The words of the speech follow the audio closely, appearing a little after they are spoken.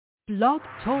Blog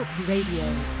Talk Radio.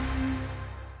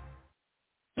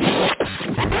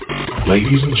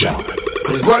 Ladies and gentlemen,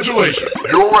 congratulations!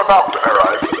 You're about to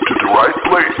arrive to the right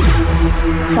place.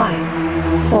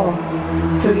 5,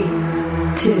 4, 3,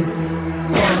 2,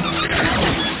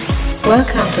 1.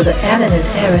 Welcome to the Alan and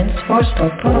Aaron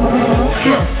Sportsbook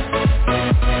Podcast.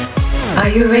 Are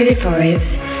you ready for it?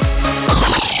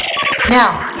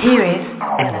 Now, here is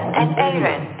Alan and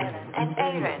Aaron.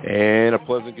 And a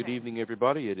pleasant good evening,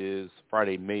 everybody. It is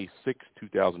Friday, May 6,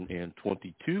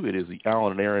 2022. It is the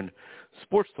Alan and Aaron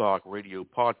Sports Talk Radio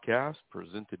Podcast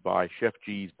presented by Chef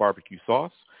G's Barbecue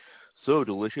Sauce. So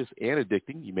delicious and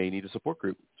addicting, you may need a support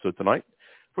group. So tonight,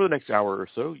 for the next hour or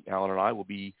so, Alan and I will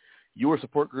be your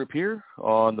support group here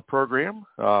on the program.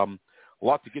 A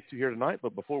lot to get to here tonight,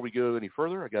 but before we go any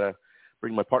further, I got to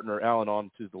bring my partner, Alan,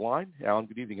 on to the line. Alan,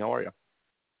 good evening. How are you?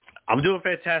 I'm doing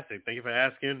fantastic. Thank you for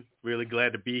asking. Really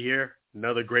glad to be here.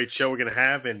 Another great show we're going to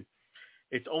have, and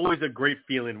it's always a great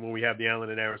feeling when we have the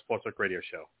Alan and Aaron Sports Talk Radio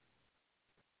Show.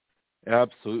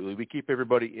 Absolutely. We keep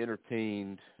everybody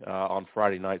entertained on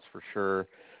Friday nights for sure.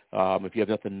 If you have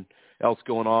nothing else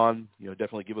going on,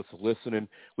 definitely give us a listen. And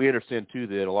we understand, too,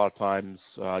 that a lot of times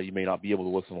you may not be able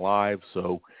to listen live.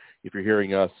 So if you're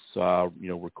hearing us,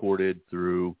 recorded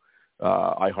through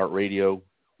iHeartRadio,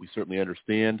 we certainly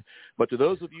understand. But to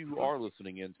those of you who are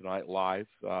listening in tonight live,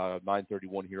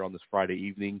 9:31 here on this Friday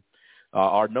evening,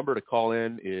 our number to call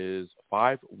in is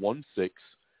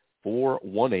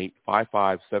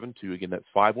 516-418-5572. Again, that's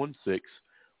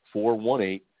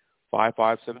 516-418-5572.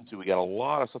 We got a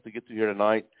lot of stuff to get to here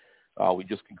tonight. We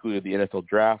just concluded the NFL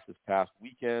draft this past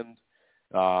weekend.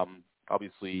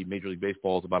 Obviously, Major League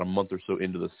Baseball is about a month or so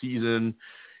into the season.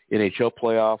 NHL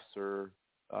playoffs are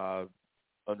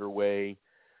underway.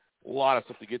 A lot of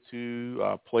stuff to get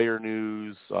to, player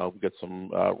news. We've got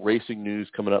some racing news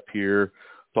coming up here.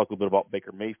 Talk a little bit about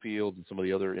Baker Mayfield and some of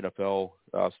the other NFL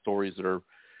stories that are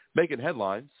making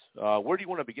headlines. Where do you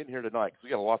want to begin here tonight? Because we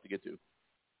got a lot to get to.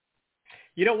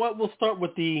 You know what? We'll start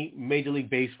with the Major League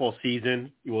Baseball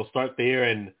season. We'll start there.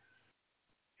 And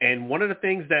one of the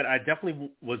things that I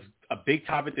definitely was a big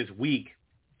topic this week,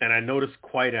 and I noticed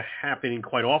happening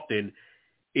quite often,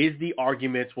 is the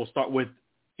arguments. We'll start with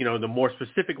the more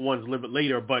specific ones a little bit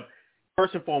later. But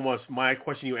first and foremost, my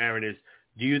question to you, Aaron, is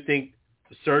do you think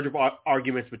the surge of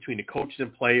arguments between the coaches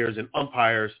and players and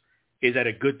umpires, is that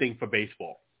a good thing for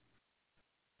baseball?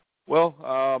 Well,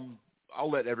 I'll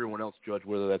let everyone else judge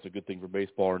whether that's a good thing for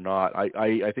baseball or not.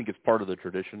 I think it's part of the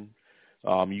tradition.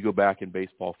 You go back in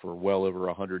baseball for well over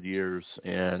 100 years,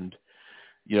 and,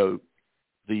 the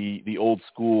old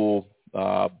school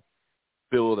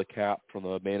bill of the cap from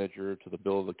the manager to the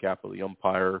bill of the cap of the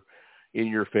umpire, in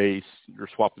your face, your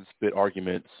swap and spit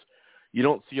arguments. You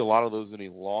don't see a lot of those any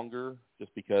longer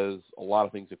just because a lot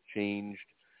of things have changed.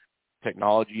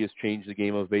 Technology has changed the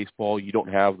game of baseball. You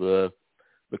don't have the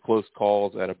close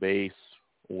calls at a base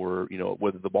or,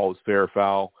 whether the ball is fair or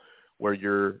foul, where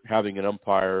you're having an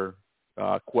umpire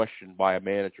questioned by a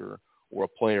manager or a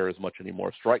player as much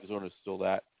anymore. Strike zone is still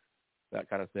that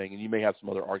kind of thing. And you may have some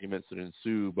other arguments that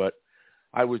ensue, but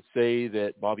I would say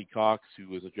that Bobby Cox, who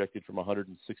was ejected from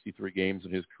 163 games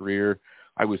in his career,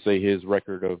 I would say his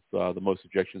record of the most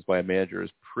ejections by a manager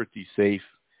is pretty safe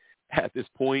at this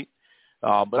point.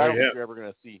 But I don't think you're ever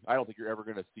going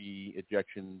to see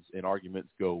ejections and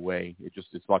arguments go away. It's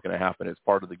not going to happen. It's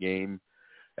part of the game.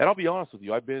 And I'll be honest with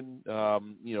you, I've been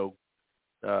to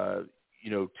a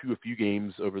few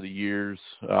games over the years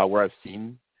where I've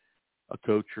seen a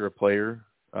coach or a player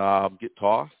get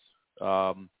tossed.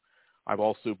 I've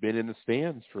also been in the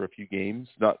stands for a few games,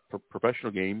 not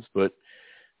professional games, but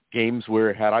games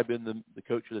where had I been the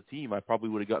coach of the team, I probably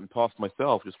would have gotten tossed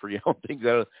myself just for yelling things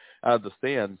out of the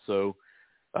stands. So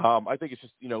I think it's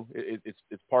just,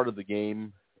 it's part of the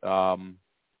game.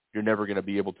 You're never going to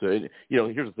be able to,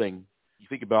 here's the thing. You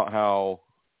think about how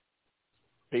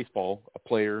baseball, a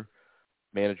player,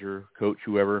 manager, coach,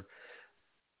 whoever,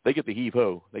 they get the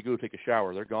heave-ho. They go take a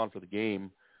shower. They're gone for the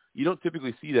game. You don't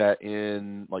typically see that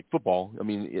in, like, football. I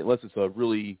mean, unless it's a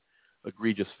really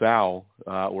egregious foul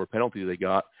or a penalty they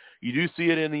got. You do see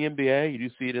it in the NBA. You do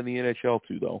see it in the NHL,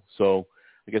 too, though. So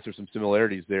I guess there's some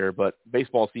similarities there. But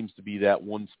baseball seems to be that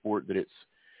one sport that it's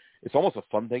almost a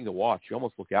fun thing to watch. You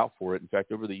almost look out for it. In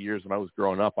fact, over the years when I was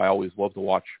growing up, I always loved to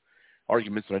watch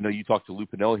arguments. And I know you talked to Lou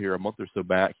Piniella here a month or so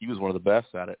back. He was one of the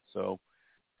best at it. So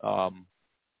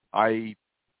I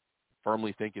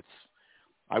firmly think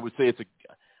I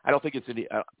don't think it's any,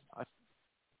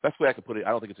 best way I can put it,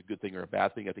 I don't think it's a good thing or a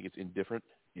bad thing. I think it's indifferent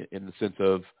in the sense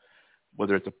of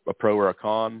whether it's a pro or a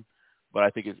con, but I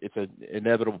think it's an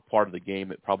inevitable part of the game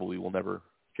that probably will never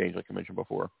change, like I mentioned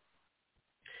before.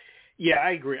 Yeah,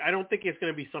 I agree. I don't think it's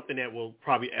going to be something that will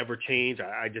probably ever change.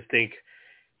 I just think,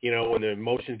 when the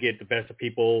emotions get the best of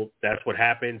people, that's what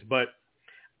happens. But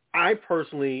I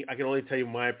personally, I can only tell you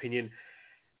my opinion.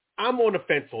 I'm on the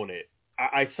fence on it.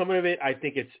 Some of it, I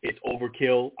think it's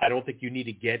overkill. I don't think you need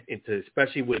to get into,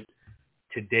 especially with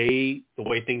today, the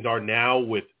way things are now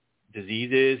with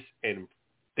diseases and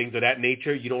things of that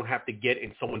nature. You don't have to get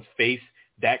in someone's face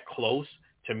that close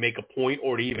to make a point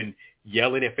or to even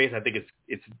yell in their face. I think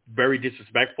it's very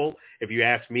disrespectful, if you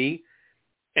ask me.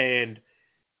 And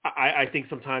I think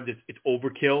sometimes it's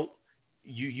overkill.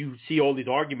 You see all these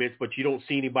arguments, but you don't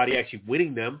see anybody actually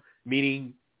winning them,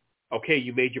 meaning, okay,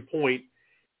 you made your point,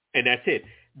 and that's it.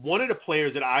 One of the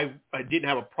players that I didn't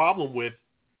have a problem with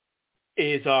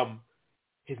is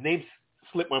his name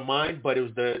slipped my mind, but he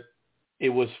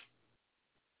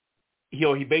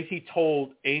basically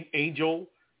told Angel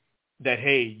that,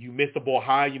 hey, you missed the ball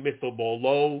high, you missed the ball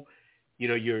low,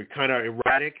 you're kind of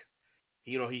erratic.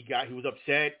 He was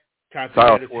upset. Kyle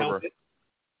Korver.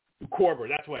 Korver,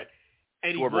 that's what.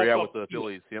 And he Korver, walked with the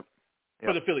Phillies, yep.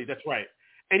 For the Phillies, that's right.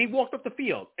 And he walked up the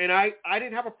field, and I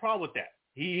didn't have a problem with that.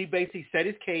 He basically said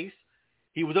his case.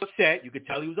 He was upset. You could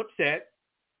tell he was upset.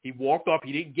 He walked up.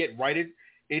 He didn't get right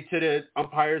into the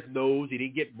umpire's nose. He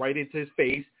didn't get right into his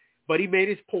face, but he made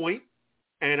his point,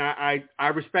 and I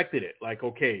respected it. Like,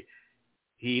 okay,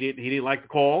 he didn't like the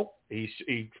call. He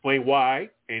explained why,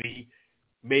 and he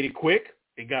made it quick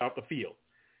and got off the field.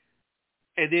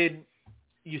 And then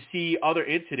you see other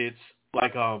incidents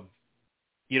like, I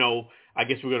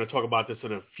guess we're going to talk about this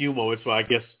in a few moments, so I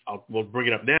guess we'll bring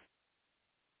it up now.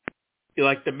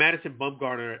 Like the Madison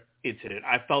Bumgarner incident,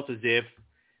 I felt as if,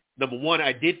 number one,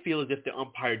 I did feel as if the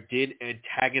umpire did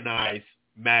antagonize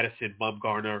Madison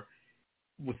Bumgarner.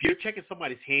 If you're checking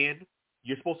somebody's hand,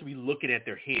 you're supposed to be looking at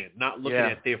their hand, not looking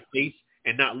at their face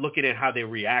and not looking at how they're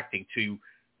reacting to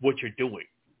what you're doing.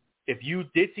 If you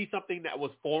did see something that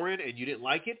was foreign and you didn't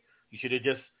like it, you should have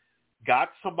just got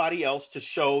somebody else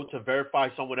to verify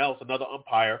someone else, another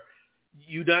umpire.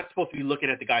 You're not supposed to be looking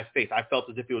at the guy's face. I felt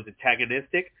as if it was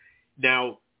antagonistic.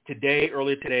 Now,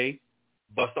 earlier today,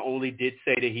 Buster Olney did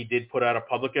say that he did put out a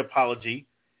public apology.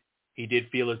 He did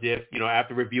feel as if,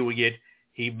 after reviewing it,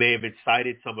 he may have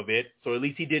incited some of it. So at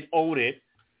least he did own it.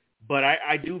 But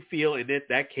I do feel in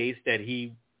that case that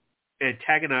he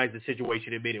antagonized the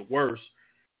situation and made it worse.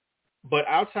 But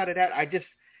outside of that, I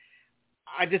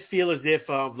just feel as if,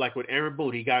 like with Aaron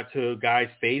Boone, he got to a guy's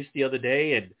face the other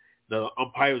day, and the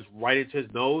umpire was right into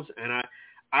his nose. And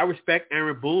I respect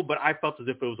Aaron Boone, but I felt as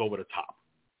if it was over the top.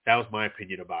 That was my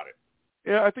opinion about it.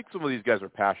 Yeah, I think some of these guys are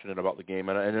passionate about the game.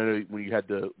 And I know when you had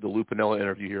the Lou Piniella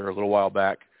interview here a little while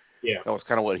back, that was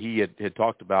kind of what he had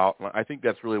talked about. I think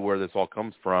that's really where this all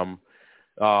comes from.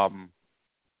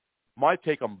 My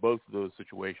take on both of those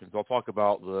situations, I'll talk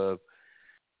about the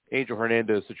Angel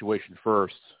Hernandez situation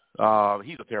first.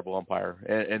 He's a terrible umpire,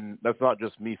 and that's not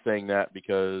just me saying that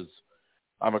because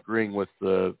I'm agreeing with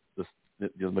the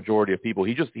majority of people.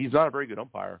 He's not a very good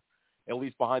umpire, at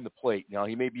least behind the plate. Now,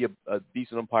 he may be a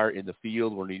decent umpire in the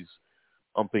field when he's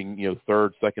umping,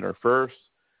 third, second, or first,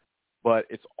 but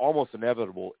it's almost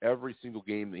inevitable every single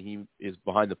game that he is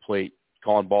behind the plate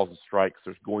calling balls and strikes,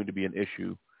 there's going to be an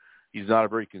issue. He's not a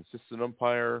very consistent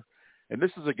umpire, and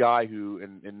this is a guy who,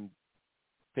 and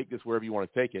take this wherever you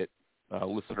want to take it,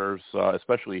 listeners,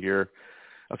 especially here.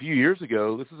 A few years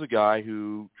ago, this is a guy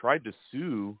who tried to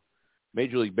sue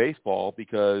Major League Baseball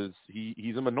because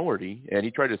he's a minority, and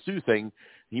he tried to sue saying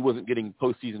he wasn't getting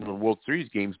postseason and World Series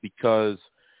games because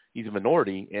he's a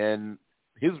minority. And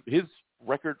his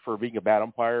record for being a bad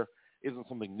umpire isn't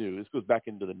something new. This goes back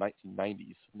into the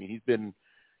 1990s. I mean, he's been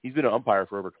an umpire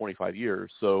for over 25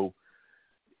 years. So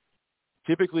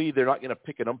typically, they're not going to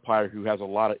pick an umpire who has a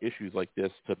lot of issues like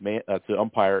this to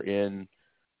umpire in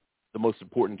the most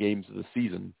important games of the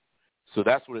season. So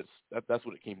that's what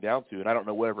it came down to. And I don't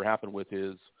know whatever happened with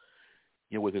his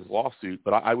lawsuit,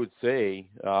 but I would say,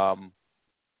 I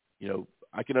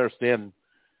can understand,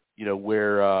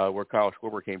 where Kyle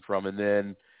Schwarber came from. And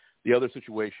then the other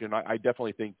situation, I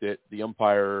definitely think that the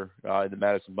umpire in the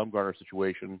Madison Bumgarner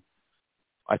situation,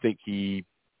 I think he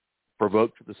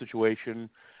provoked the situation.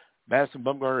 Madison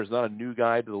Bumgarner is not a new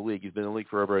guy to the league. He's been in the league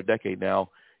for over a decade now.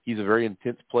 He's a very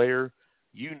intense player.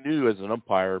 You knew as an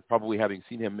umpire, probably having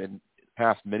seen him in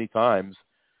past many times,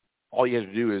 all you had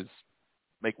to do is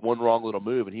make one wrong little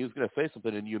move, and he was going to say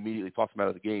something, and you immediately tossed him out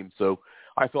of the game. So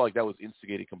I felt like that was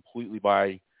instigated completely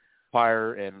by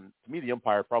umpire, and to me, the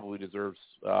umpire probably deserves,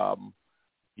 some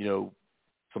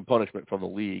punishment from the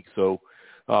league. So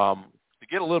to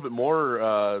get a little bit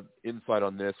more insight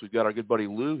on this, we've got our good buddy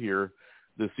Lou here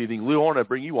this evening. Lou, I want to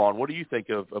bring you on. What do you think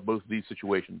of both of these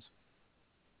situations?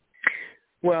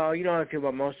 Well, you know how I feel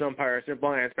about most umpires. They're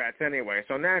blind spats anyway,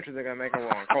 so naturally they're going to make a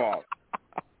wrong call.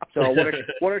 So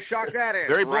what a shock that is.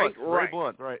 Very blunt. Right. Very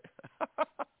blunt, right.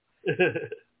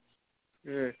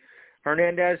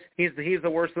 Hernandez, he's the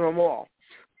worst of them all.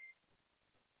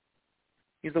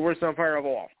 He's the worst umpire of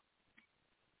all.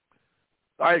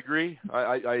 I agree.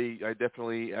 I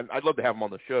definitely, and I'd love to have him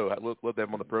on the show. I'd love to have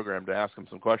him on the program to ask him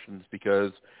some questions,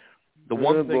 because the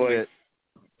one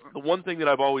thing that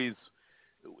I've always,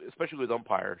 especially with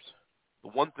umpires, the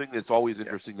one thing that's always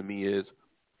interesting to me is,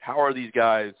 how are these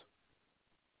guys?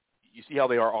 You see how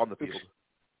they are on the field.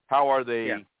 How are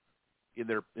they in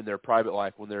their private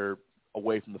life when they're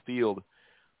away from the field?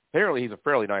 Apparently, he's a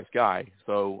fairly nice guy,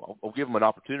 so I'll give him an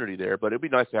opportunity there. But it'd be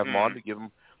nice to have him on to give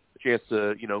him a chance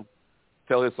to,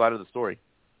 tell his side of the story.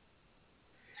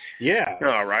 Yeah.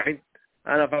 All right.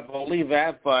 I don't know if I believe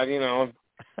that, but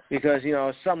because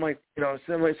something like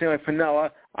somebody like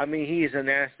Finella, I mean, he's a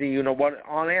nasty, what,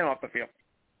 on and off the field.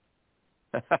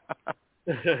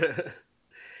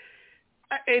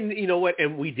 And you know what?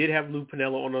 And we did have Lou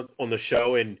Piniella on the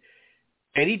show, and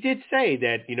he did say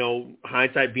that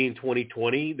hindsight being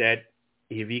 20/20, that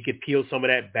if he could peel some of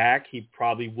that back, he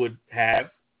probably would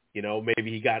have.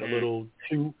 Maybe he got a little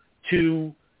too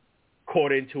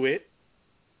caught into it.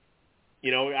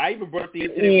 I even brought up the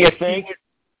incident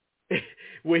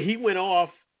where he went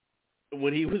off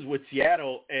when he was with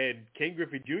Seattle, and Ken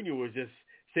Griffey Jr. was just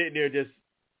sitting there just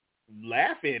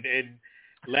laughing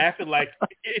like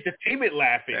entertainment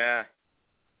laughing. Yeah.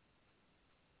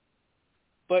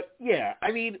 But yeah,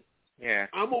 I mean, yeah,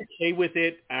 I'm okay with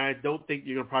it. I don't think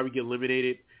you're gonna probably get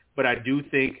eliminated, but I do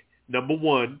think, number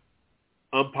one,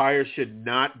 umpires should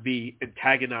not be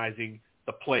antagonizing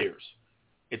the players.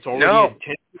 It's already an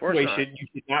intense situation. You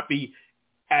should not be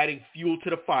adding fuel to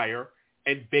the fire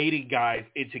and baiting guys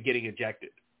into getting ejected.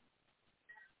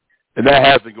 And that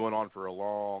has been going on for a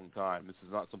long time. This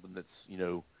is not something that's,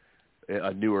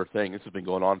 a newer thing. This has been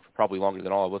going on for probably longer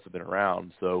than all of us have been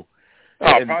around. So,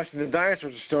 probably the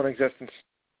dinosaurs are still in existence.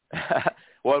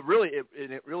 Well,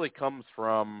 it really comes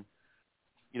from,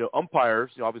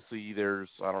 umpires. Obviously, there's,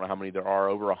 I don't know how many there are,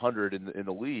 over 100 in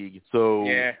the league. So,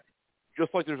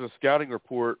 just like there's a scouting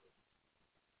report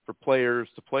for players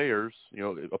to players,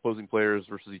 opposing players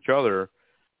versus each other,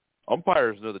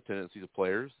 umpires know the tendencies of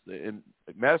players. And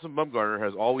Madison Bumgarner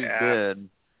has always been.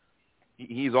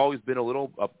 He's always been a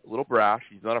little brash.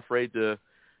 He's not afraid to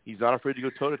go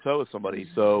toe to toe with somebody.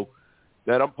 So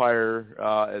that umpire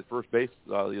at first base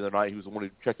the other night, he was the one who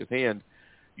checked his hand.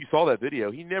 You saw that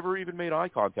video. He never even made eye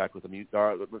contact with him. He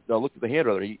looked at the hand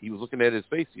rather. He was looking at his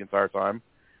face the entire time.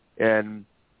 And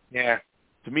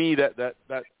to me,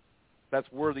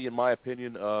 that's worthy, in my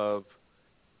opinion, of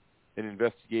an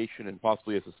investigation and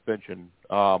possibly a suspension.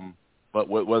 But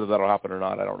whether that'll happen or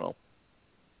not, I don't know.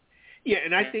 Yeah,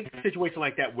 and I think a situation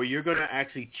like that where you're going to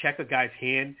actually check a guy's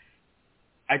hand,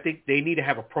 I think they need to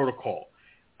have a protocol.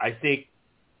 I think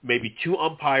maybe 2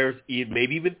 umpires,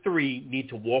 maybe even 3, need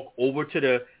to walk over to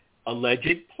the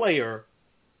alleged player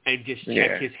and just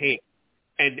check his hand.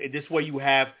 And this way you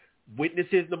have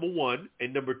witnesses, number 1,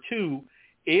 and number 2,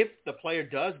 if the player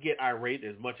does get irate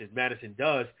as much as Madison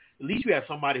does, at least you have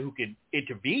somebody who can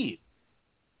intervene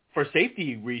for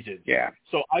safety reasons. Yeah.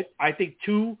 So I think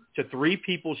 2 to 3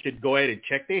 people should go ahead and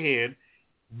check their hand,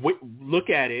 look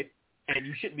at it, and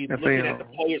you shouldn't be looking at the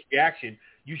player's reaction.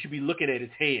 You should be looking at his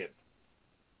hand.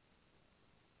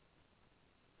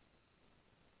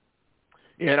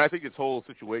 Yeah, and I think this whole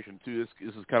situation, too,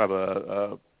 this is kind of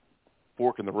a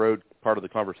fork in the road part of the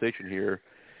conversation here.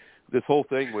 This whole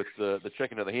thing with the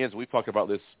checking of the hands, we've talked about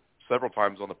this several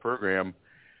times on the program.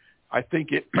 I think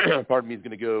it, pardon me, is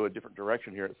going to go a different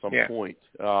direction here at some point.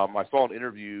 I saw an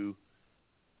interview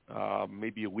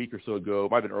maybe a week or so ago,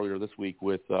 might have been earlier this week,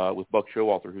 with Buck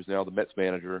Showalter, who's now the Mets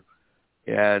manager.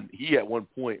 And he, at one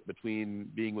point, between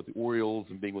being with the Orioles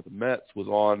and being with the Mets, was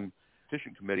on the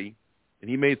petition committee, and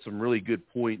he made some really good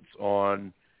points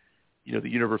on, the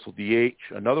universal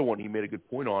DH. Another one he made a good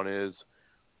point on is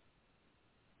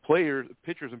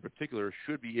pitchers in particular,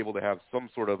 should be able to have some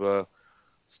sort of a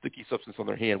sticky substance on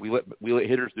their hand. We let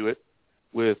hitters do it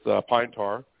with pine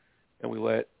tar, and we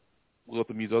let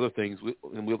them use other things.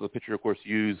 And we let the pitcher, of course,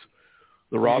 use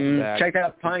the rosin bag. Check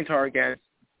out pine tar again.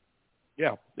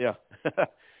 Yeah.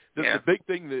 The big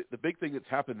thing that's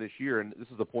happened this year, and this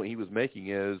is the point he was making,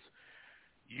 is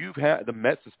you've had the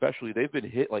Mets especially. They've been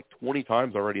hit like 20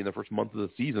 times already in the first month of the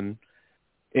season,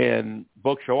 and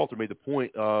Buck Showalter made the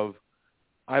point of,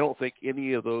 I don't think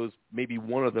any of those, maybe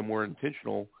one of them were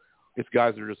intentional. It's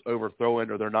guys that are just overthrowing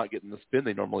or they're not getting the spin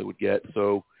they normally would get.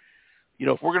 So,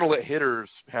 if we're going to let hitters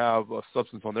have a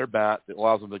substance on their bat that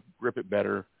allows them to grip it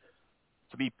better,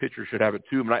 to me, pitchers should have it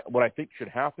too. And what I think should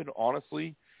happen,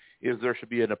 honestly, is there should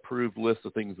be an approved list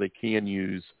of things they can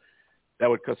use. That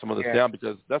would cut some of this down,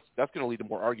 because that's going to lead to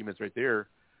more arguments right there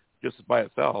just by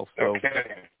itself. So. Okay.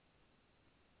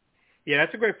 Yeah,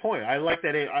 that's a great point. I like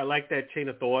that. I like that chain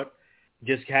of thought.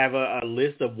 Just have a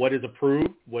list of what is approved,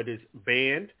 what is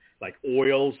banned, like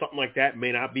oil, something like that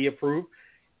may not be approved,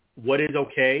 what is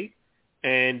okay,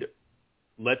 and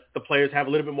let the players have a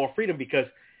little bit more freedom because,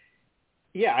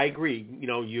 yeah, I agree. You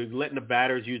know, you're letting the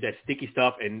batters use that sticky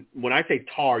stuff. And when I say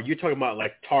tar, you're talking about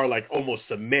like tar, like almost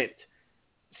cement,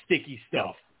 sticky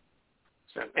stuff.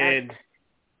 And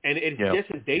it's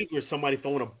just as dangerous somebody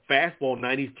throwing a fastball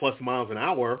 90-plus miles an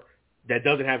hour that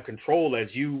doesn't have control as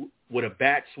you would a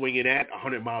bat swinging at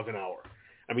 100 miles an hour.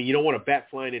 I mean, you don't want a bat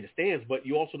flying in the stands, but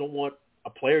you also don't want a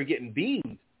player getting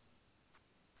beamed.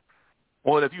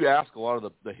 Well, and if you ask a lot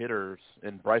of the hitters,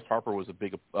 and Bryce Harper was a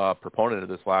big proponent of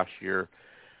this last year,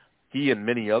 he and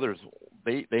many others,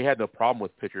 they had no problem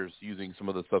with pitchers using some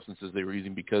of the substances they were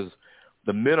using because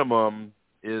the minimum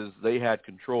is they had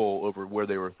control over where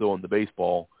they were throwing the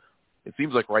baseball. It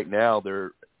seems like right now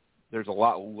there's a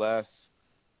lot less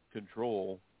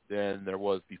control than there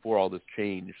was before all this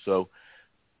change. So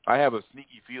I have a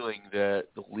sneaky feeling that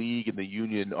the league and the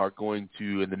union are going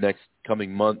to, in the next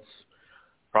coming months,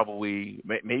 probably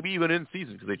maybe even in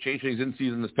season, because they changed things in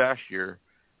season this past year,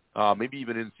 maybe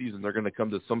even in season, they're going to come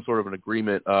to some sort of an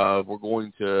agreement of we're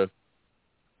going to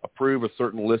approve a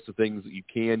certain list of things that you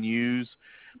can use.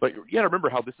 But you got to remember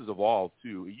how this has evolved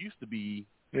too. It used to be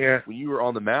when you were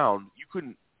on the mound, you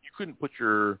couldn't put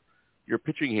your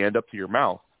pitching hand up to your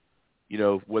mouth. You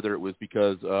know, whether it was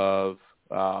because of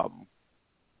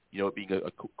it being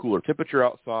a cooler temperature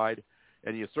outside,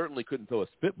 and you certainly couldn't throw a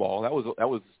spitball. That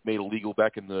was made illegal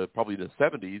back in probably the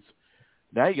 70s.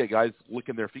 Now you got guys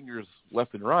licking their fingers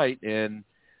left and right, and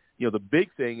the big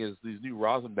thing is these new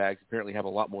rosin bags apparently have a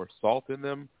lot more salt in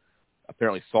them.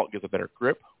 Apparently salt gives a better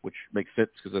grip, which makes sense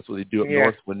because that's what they do up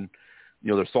north when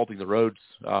they're salting the roads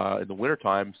in the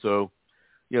wintertime. So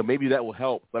maybe that will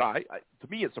help. But to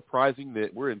me, it's surprising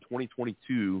that we're in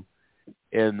 2022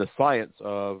 and the science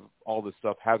of all this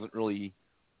stuff hasn't really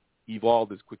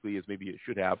evolved as quickly as maybe it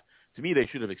should have. To me, they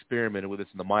should have experimented with this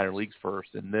in the minor leagues first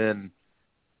and then,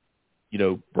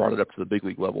 brought it up to the big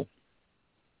league level.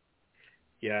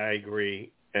 Yeah, I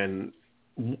agree. And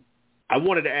I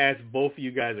wanted to ask both of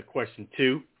you guys a question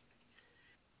too.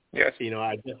 Yes. You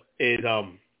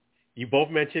both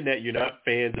mentioned that you're not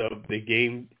fans of the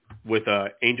game with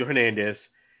Angel Hernandez,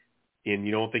 and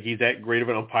you don't think he's that great of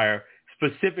an umpire.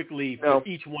 Specifically for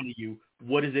each one of you,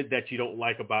 what is it that you don't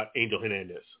like about Angel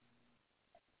Hernandez?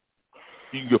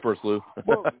 You can go first, Lou.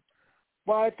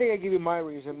 Well, I think I give you my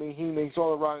reason. I mean, he makes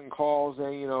all the rotten calls,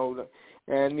 and he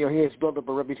has built up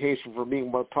a reputation for being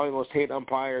probably the most hated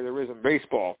umpire there is in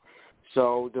baseball.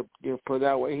 So to put it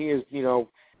that way, he is, he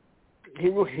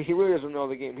really doesn't know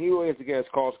the game. He really has to get his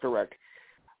calls correct.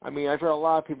 I mean, I've heard a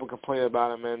lot of people complain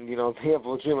about him, and they have a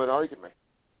legitimate argument.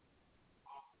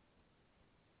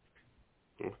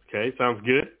 Okay, sounds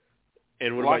good.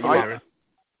 And what about you, Aaron?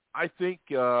 I think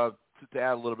to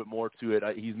add a little bit more to it,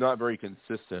 he's not very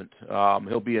consistent.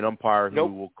 He'll be an umpire who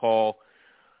will call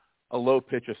a low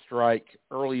pitch a strike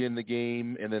early in the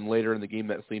game, and then later in the game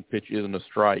that same pitch isn't a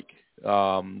strike,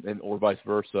 or vice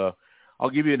versa. I'll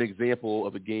give you an example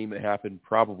of a game that happened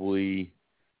probably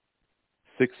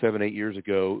 6, 7, 8 years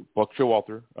ago. Buck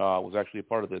Showalter was actually a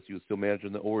part of this. He was still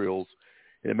managing the Orioles,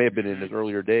 and it may have been in his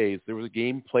earlier days. There was a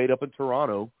game played up in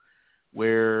Toronto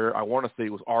where I want to say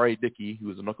it was R.A. Dickey, who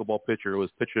was a knuckleball pitcher, was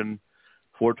pitching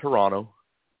for Toronto,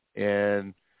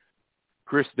 and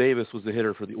Chris Davis was the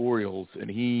hitter for the Orioles, and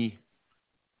he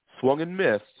swung and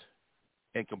missed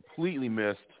and completely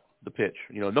missed the pitch.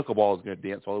 Knuckleball is going to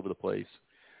dance all over the place.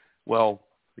 Well,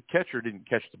 the catcher didn't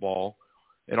catch the ball,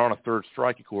 and on a third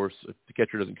strike, of course, if the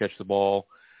catcher doesn't catch the ball,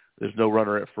 there's no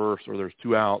runner at first or there's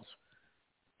 2 outs,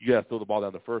 you got to throw the ball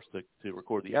down to first to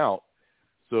record the out.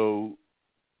 So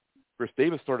Chris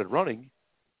Davis started running,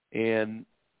 and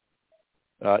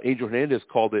Angel Hernandez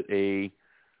called it a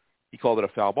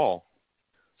foul ball.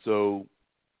 So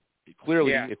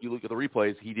clearly, if you look at the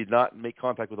replays, he did not make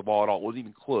contact with the ball at all. It wasn't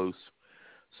even close.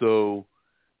 So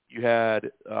you had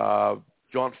John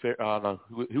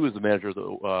who was the manager of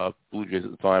the Blue Jays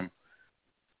at the time?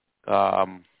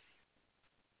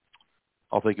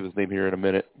 I'll think of his name here in a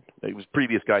minute. It was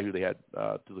previous guy who they had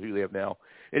to who they have now.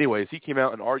 Anyways, he came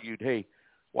out and argued, hey,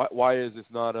 why is this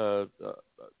not a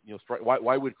strike?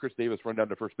 Why would Chris Davis run down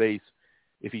to first base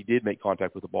if he did make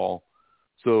contact with the ball?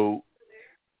 So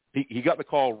he got the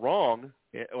call wrong.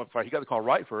 He got the call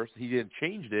right first. He then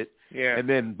changed it, and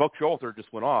then Buck Showalter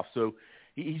just went off. So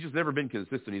he's just never been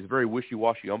consistent. He's a very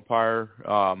wishy-washy umpire.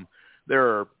 There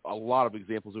are a lot of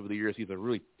examples over the years. He's a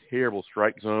really terrible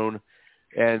strike zone.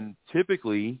 And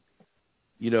typically,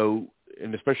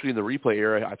 and especially in the replay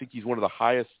era, I think he's one of the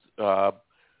highest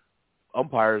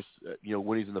umpires,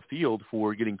 when he's in the field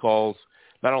for getting calls,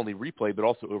 not only replay, but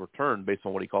also overturned based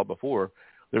on what he called before.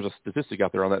 There's a statistic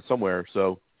out there on that somewhere.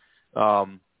 So,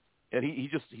 and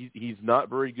he's not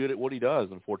very good at what he does,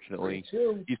 unfortunately.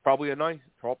 He's probably a nice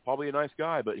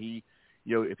guy, but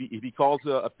if he calls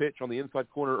a pitch on the inside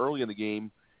corner early in the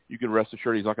game, you can rest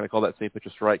assured he's not going to call that same pitch a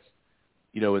strike,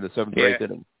 in the 7th or 8th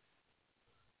inning.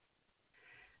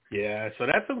 Yeah, so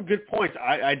that's some good points.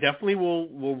 I definitely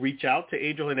will reach out to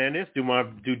Angel Hernandez, do my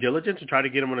due diligence, and try to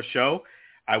get him on a show.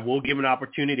 I will give him an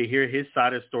opportunity to hear his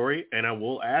side of the story, and I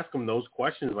will ask him those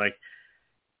questions. Like,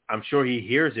 I'm sure he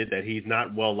hears it, that he's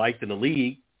not well-liked in the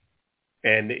league,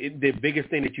 and the biggest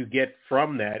thing that you get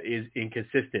from that is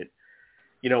inconsistent.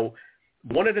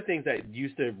 One of the things that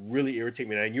used to really irritate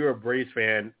me, and you're a Braves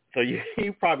fan, so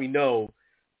you probably know,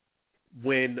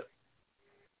 when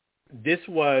this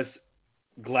was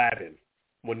Glavine.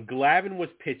 When Glavine was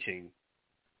pitching,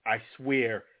 I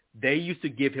swear, they used to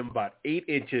give him about 8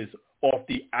 inches off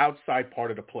the outside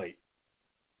part of the plate.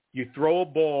 You throw a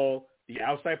ball, the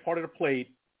outside part of the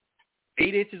plate,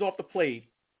 8 inches off the plate,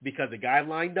 because the guy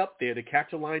lined up there, the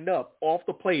catcher lined up off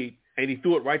the plate, and he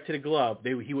threw it right to the glove.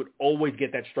 He would always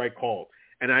get that strike called.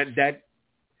 And as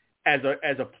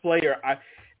a player, as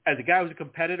a guy who was a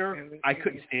competitor, I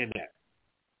couldn't stand that.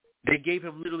 They gave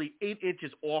him literally 8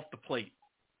 inches off the plate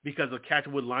because the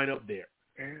catcher would line up there,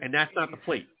 and that's not the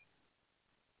plate.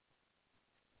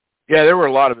 Yeah, there were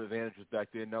a lot of advantages back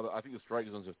then. Now, I think the strike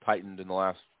zones have tightened in the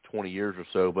last 20 years or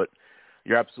so, but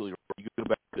you're absolutely right. You go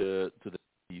back to the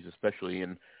 80s especially,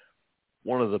 and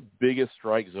one of the biggest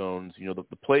strike zones,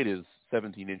 the plate is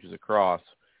 17 inches across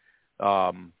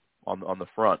on the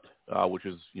front, which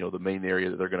is, the main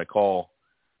area that they're going to call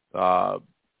balls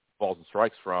and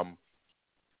strikes from.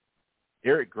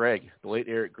 Eric Gregg, the late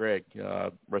Eric Gregg,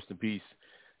 rest in peace,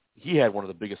 he had one of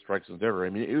the biggest strike zones ever. I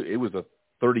mean, it was a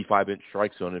 35-inch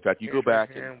strike zone. In fact, you go back,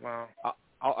 and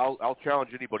I'll challenge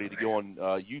anybody to go on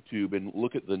YouTube and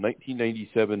look at the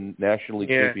 1997 National League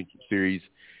Championship Series,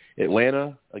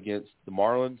 Atlanta against the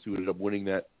Marlins, who ended up winning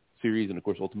that series and, of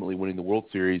course, ultimately winning the World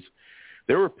Series.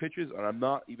 There were pitches, and I'm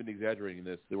not even exaggerating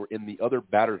this, that were in the other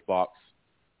batter's box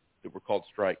that were called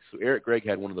strikes. So Eric Gregg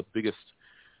had one of the biggest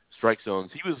strike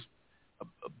zones. He was a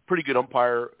pretty good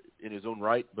umpire in his own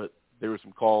right, but there were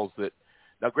some calls that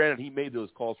 – now, granted, he made those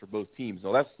calls for both teams.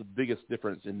 Now, that's the biggest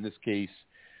difference in this case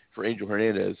for Angel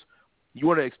Hernandez. You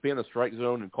want to expand the strike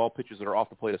zone and call pitches that are off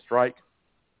the plate a strike?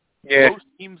 Yeah.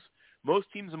 Most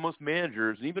teams and most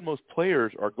managers and even most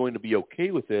players are going to be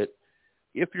okay with it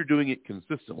if you're doing it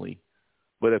consistently.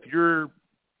 But if you're,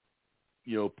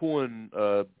 if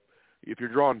you're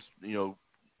drawing,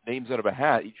 names out of a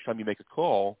hat each time you make a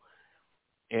call,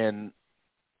 and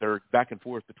they're back and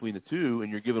forth between the two,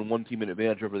 and you're giving one team an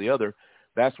advantage over the other,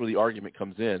 that's where the argument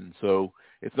comes in. So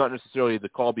it's not necessarily the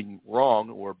call being wrong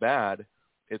or bad,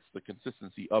 it's the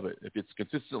consistency of it. If it's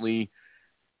consistently,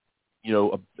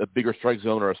 a bigger strike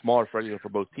zone or a smaller strike zone for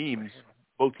both teams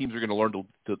are going to learn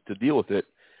to deal with it.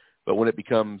 But when it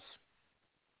becomes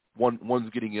one's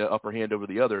getting an upper hand over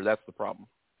the other, that's the problem.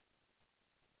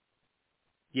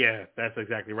 Yeah, that's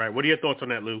exactly right. What are your thoughts on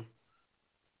that, Lou?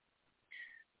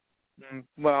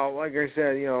 Well, like I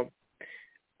said,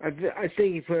 I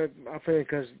think he put it up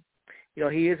because,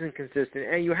 he isn't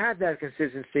consistent. And you have that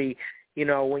consistency,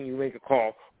 when you make a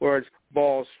call, where it's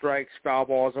balls, strikes, foul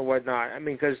balls, and whatnot. I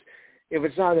mean, because if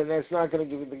it's not, then that's not going to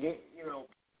give you the game.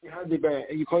 You have to be better.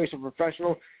 You call yourself a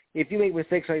professional. If you make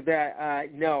mistakes like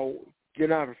that, no, you're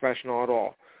not a professional at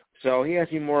all. So he has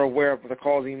to be more aware of the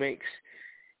calls he makes.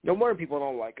 More people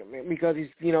don't like him because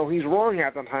he's wrong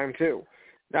half the time too.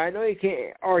 Now, I know you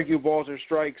can't argue balls or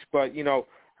strikes, but,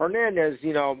 Hernandez,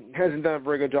 hasn't done a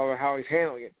very good job of how he's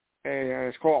handling it and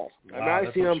his calls.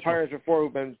 I've seen umpires before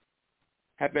who've been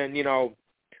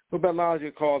lousy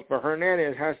at calls, but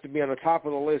Hernandez has to be on the top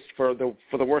of the list for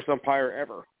the worst umpire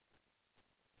ever.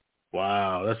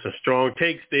 Wow, that's a strong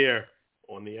takes there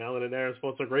on the Alan and Aaron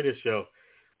Sports Talk Radio Show.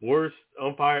 Worst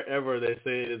umpire ever, they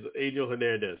say, is Angel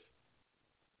Hernandez.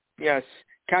 Yes,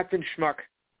 Captain Schmuck.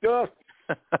 Ugh.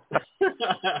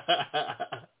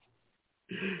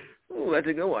 Ooh, that's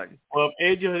a good one. Well, if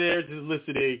Angel Hernandez is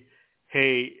listening,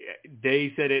 hey,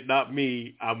 they said it, not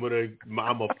me. I'm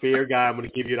a fair guy. I'm gonna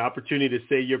give you an opportunity to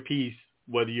say your piece,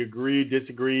 whether you agree,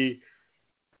 disagree.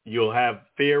 You'll have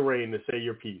fair reign to say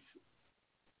your piece.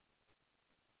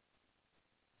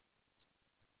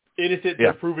 Innocent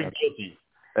until proven guilty.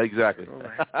 Exactly.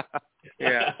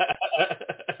 Yeah.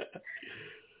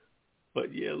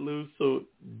 But yeah, Lou, so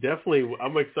definitely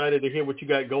I'm excited to hear what you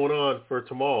got going on for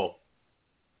tomorrow.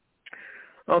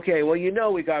 Okay, well,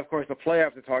 we got, of course, the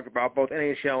playoffs to talk about, both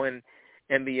NHL and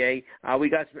NBA. We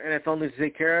got some NFL news to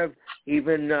take care of,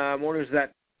 even more news of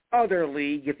that other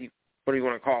league, what do you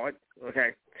want to call it? Okay.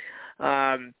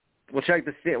 We'll check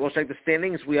the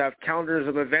standings. We have calendars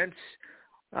of events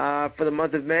for the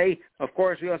month of May. Of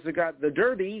course, we also got the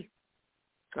Derby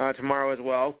tomorrow as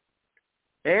well.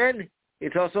 And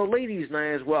it's also ladies'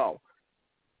 night as well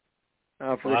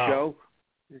for the show.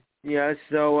 Yeah,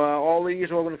 so all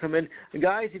ladies are going to come in. And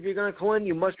guys, if you're going to call in,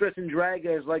 you must dress in drag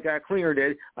as like Klinger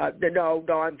did. No,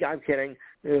 I'm kidding.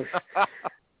 Yeah,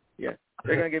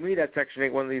 they're going to give me that Section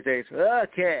 8 one of these days.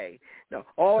 Okay. No,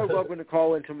 all are welcome to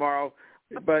call in tomorrow.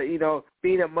 But,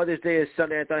 being that Mother's Day is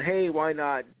Sunday, I thought, hey, why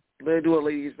not? Let's do a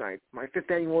ladies' night. My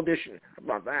 5th annual edition. How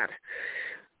about that?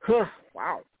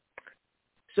 Wow.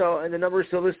 So, and the number is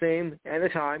still the same, and the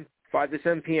time, 5 to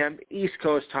 7 p.m. East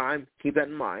Coast time. Keep that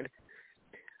in mind.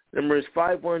 The number is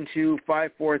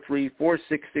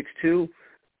 512-543-4662,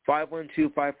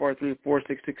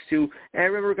 512-543-4662. And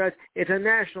remember, guys, it's a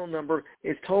national number.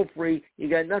 It's toll-free. You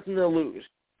got nothing to lose.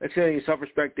 Except your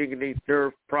self-respect, dignity,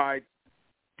 nerve, pride,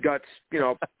 guts,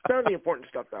 none of the important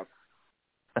stuff, though.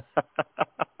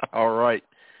 All right.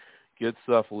 Good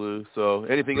stuff, Lou. So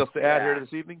anything else to add here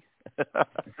this evening?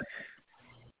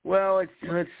 Well, let's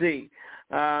see.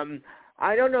 I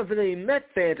don't know if there's any Met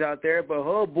fans out there, but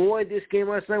oh boy, this game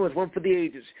last night was one for the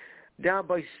ages. Down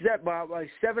by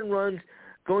 7 runs,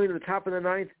 going to the top of the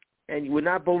 9th, and you would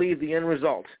not believe the end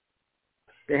result.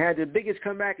 They had the biggest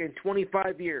comeback in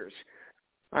 25 years.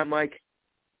 I'm like,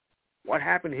 what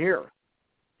happened here?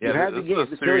 Yeah, you had the game.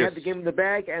 The Phillies had the game in the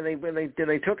bag, and they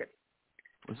took it.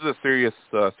 This is a serious,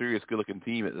 good-looking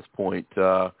team at this point.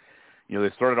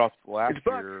 They started off last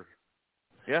year.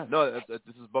 Yeah, no, this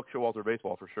is Buck Showalter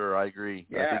baseball for sure. I agree.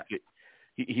 Yeah. I think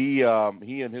he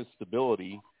and his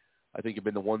stability, I think, have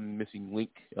been the one missing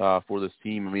link for this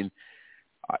team. I mean,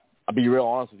 I'll be real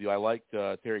honest with you. I liked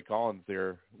Terry Collins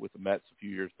there with the Mets a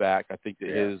few years back. I think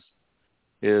that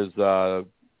his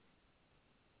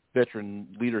veteran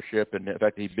leadership and the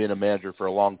fact that he'd been a manager for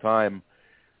a long time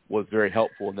was very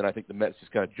helpful. And then I think the Mets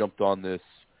just kind of jumped on this,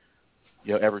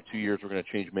 every 2 years we're going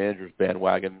to change managers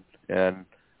bandwagon, and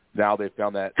now they've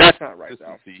found that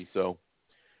consistency. So,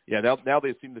 now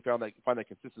they seem to find that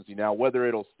consistency. Now, whether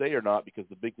it'll stay or not, because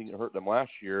the big thing that hurt them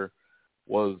last year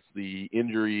was the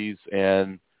injuries,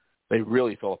 and they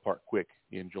really fell apart quick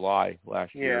in July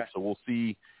last year. So we'll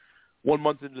see. 1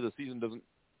 month into the season doesn't,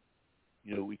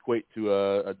 equate to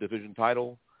a division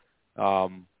title.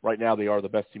 Right now, they are the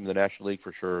best team in the National League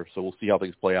for sure. So we'll see how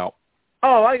things play out.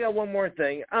 Oh, I got one more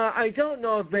thing. I don't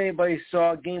know if anybody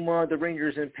saw Game 1 of the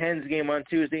Rangers and Pens game on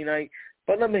Tuesday night,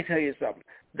 but let me tell you something.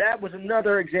 That was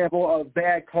another example of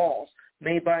bad calls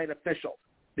made by an official,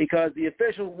 because the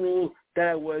official ruled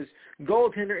that it was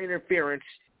goaltender interference,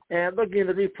 and looking at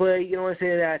the replay, you don't want to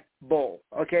say that, bull.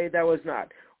 Okay, that was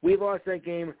not. We lost that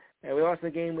game, and we lost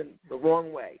the game the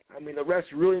wrong way. I mean, the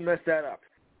refs really messed that up.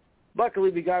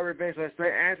 Luckily, we got revenge last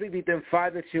night as we beat them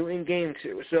 5-2 in Game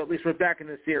 2, so at least we're back in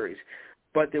the series.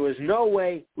 But there was no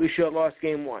way we should have lost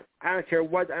Game 1. I don't care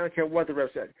what the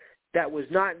ref said. That was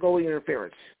not goalie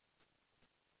interference.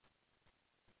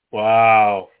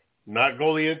 Wow. Not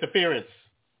goalie interference.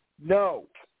 No.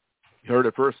 You heard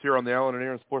it first here on the Alan and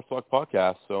Aaron Sports Talk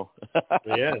podcast. So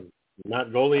yeah,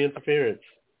 not goalie interference.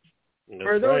 That's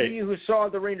For those right. of you who saw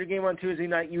the Ranger game on Tuesday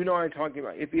night, you know what I'm talking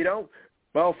about. If you don't,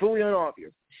 well, fully on all of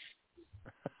you.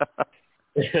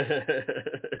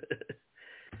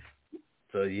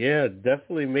 So, yeah,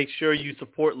 definitely make sure you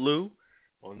support Lou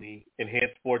on the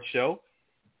Enhanced Sports Show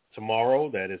tomorrow.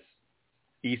 That is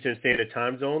Eastern Standard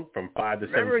Time Zone from 5 to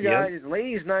 7 p.m. Remember, guys, it's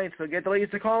ladies' night, so get the ladies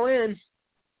to call in.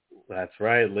 That's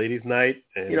right, ladies' night.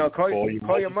 And call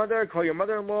your mother, call your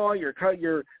mother-in-law, your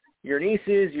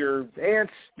nieces, your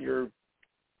aunts, your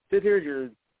sisters, your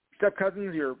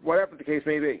step-cousins, your whatever the case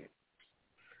may be.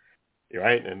 You're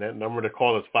right, and that number to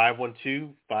call is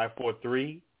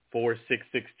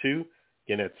 512-543-4662.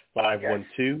 Again, that's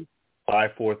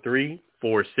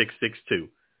 512-543-4662.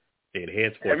 The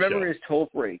Enhanced Sports Show. Remember, it's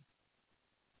toll-free.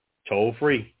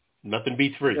 Toll-free. Nothing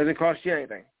beats free. Doesn't cost you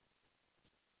anything.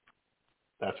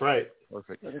 That's right.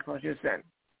 Perfect. Doesn't cost you a cent.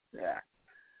 Yeah.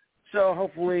 So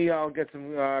hopefully I'll get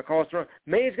some calls through.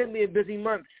 May is going to be a busy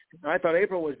month. I thought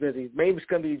April was busy. May is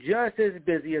going to be just as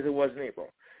busy as it was in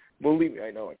April. Believe me, I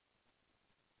know it.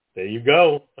 There you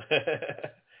go.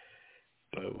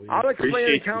 I'll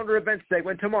explain the calendar event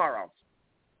segment tomorrow.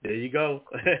 There you go.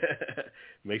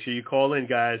 Make sure you call in,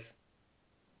 guys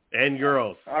and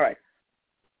girls. All right.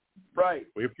 Right.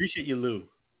 We appreciate you, Lou.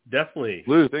 Definitely.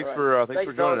 Lou, thanks Right. for Thanks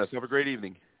joining fellas. us. Have a great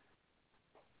evening.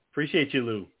 Appreciate you,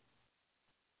 Lou.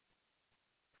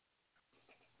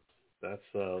 That's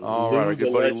All Lou right, our the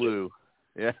good buddy legend. Lou.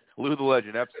 Yeah, Lou the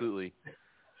legend, absolutely.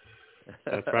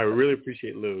 That's right. We really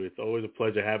appreciate Lou. It's always a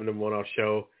pleasure having him on our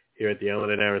show here at the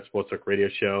Ellen and Aaron Sports Talk Radio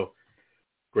Show.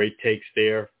 Great takes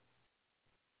there.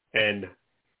 And,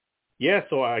 yeah,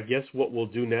 so I guess what we'll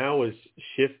do now is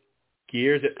shift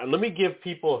gears. And let me give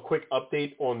people a quick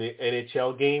update on the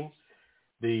NHL game,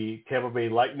 the Tampa Bay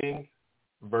Lightning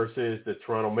versus the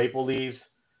Toronto Maple Leafs.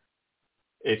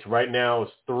 It's right now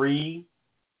it's 3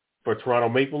 for Toronto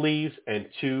Maple Leafs and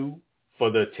 2 for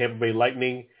the Tampa Bay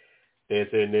Lightning.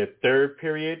 It's in their third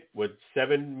period with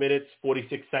 7 minutes,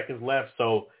 46 seconds left.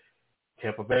 So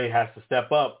Tampa Bay has to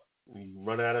step up. We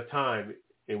run out of time.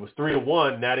 It was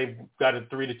 3-1. Now they've got it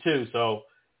 3-2. So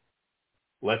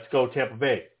let's go Tampa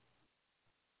Bay.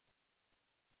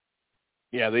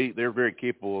 Yeah, they're very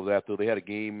capable of that, though. They had a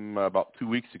game about 2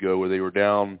 weeks ago where they were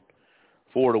down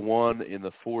 4-1 in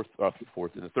the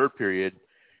in the third period,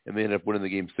 and they ended up winning the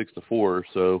game 6-4.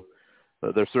 So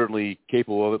they're certainly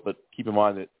capable of it. But keep in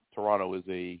mind that Toronto is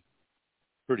a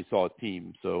pretty solid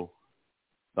team, so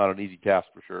not an easy task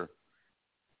for sure.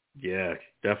 Yeah,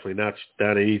 definitely not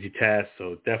an easy task.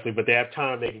 So definitely, but they have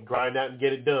time. They can grind out and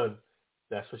get it done.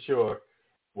 That's for sure.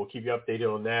 We'll keep you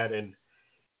updated on that, and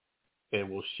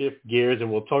we'll shift gears and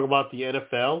we'll talk about the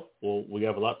NFL. We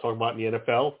have a lot to talk about in the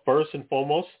NFL. First and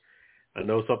foremost, I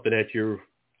know something that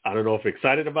I don't know if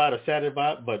excited about or sad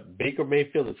about, but Baker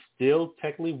Mayfield is still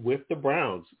technically with the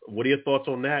Browns. What are your thoughts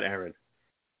on that, Aaron?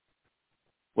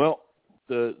 Well,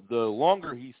 the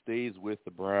longer he stays with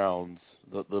the Browns,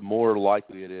 the more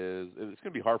likely it is. It's going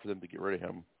to be hard for them to get rid of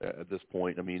him at this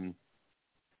point. I mean,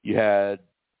 you've had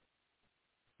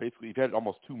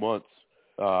almost 2 months,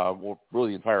 or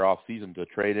really the entire off season to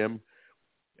trade him.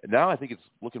 And now I think it's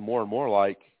looking more and more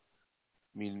like,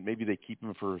 I mean, maybe they keep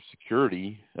him for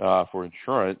security, for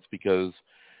insurance, because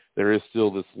there is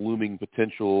still this looming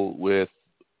potential with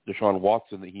Deshaun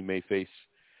Watson that he may face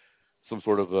some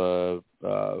sort of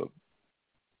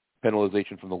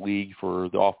penalization from the league for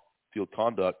the off-field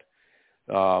conduct.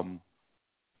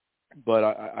 But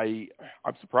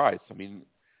I'm surprised. I mean,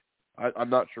 I'm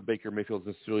not sure Baker Mayfield is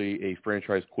necessarily a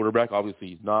franchise quarterback. Obviously,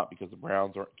 he's not, because the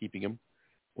Browns aren't keeping him,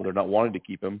 or they're not wanting to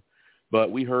keep him.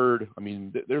 But we heard, I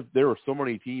mean, there were so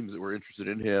many teams that were interested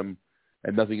in him,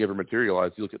 and nothing ever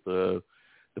materialized. You look at the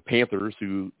Panthers,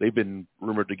 who they've been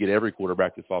rumored to get every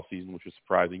quarterback this offseason, which is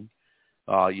surprising.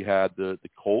 You had the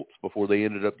Colts before they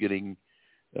ended up getting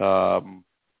Matt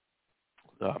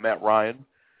Ryan.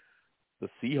 The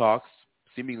Seahawks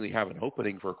seemingly have an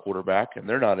opening for a quarterback, and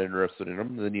they're not interested in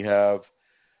him. And then you have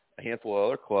a handful of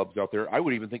other clubs out there. I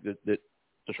would even think that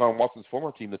Deshaun Watson's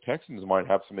former team, the Texans, might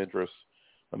have some interest.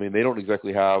 I mean, they don't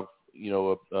exactly have,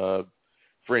 a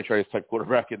franchise-type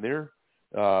quarterback in their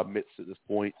midst at this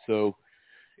point. So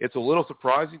it's a little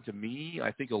surprising to me.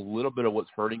 I think a little bit of what's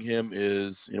hurting him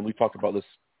is, and we've talked about this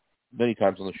many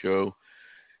times on the show,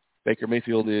 Baker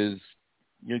Mayfield is,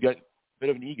 got a bit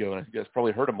of an ego, and I think that's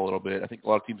probably hurt him a little bit. I think a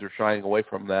lot of teams are shying away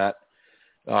from that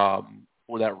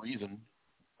for that reason.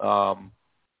 But,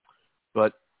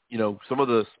 some of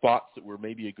the spots that were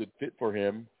maybe a good fit for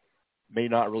him may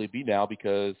not really be now,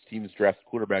 because teams drafted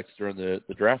quarterbacks during the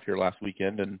draft here last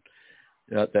weekend, and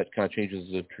that kind of changes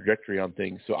the trajectory on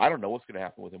things. So I don't know what's going to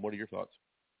happen with him. What are your thoughts?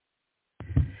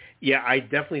 Yeah, I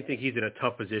definitely think he's in a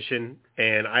tough position,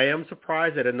 and I am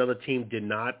surprised that another team did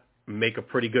not make a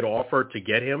pretty good offer to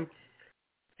get him.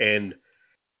 And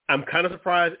I'm kind of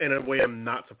surprised, and in a way I'm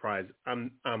not surprised.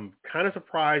 I'm kind of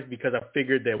surprised because I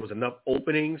figured there was enough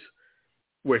openings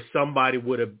where somebody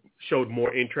would have showed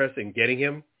more interest in getting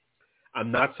him.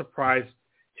 I'm not surprised,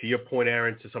 to your point,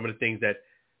 Aaron, to some of the things that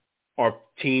our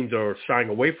teams are shying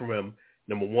away from him.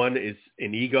 Number one is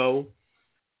an ego.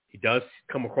 He does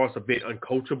come across a bit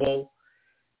uncoachable.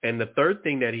 And the third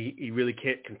thing that he really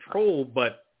can't control,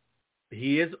 but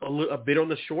he is a bit on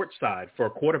the short side for a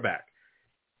quarterback.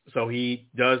 So he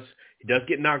does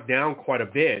get knocked down quite a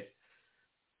bit.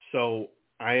 So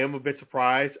I am a bit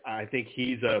surprised. I think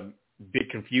he's a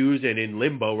bit confused and in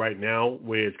limbo right now,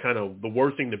 where it's kind of the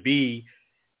worst thing to be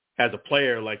as a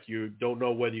player. Like, you don't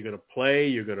know whether you're going to play,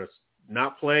 you're going to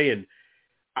not play. And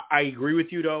I agree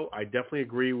with you, though. I definitely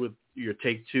agree with your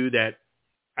take, too, that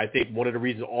I think one of the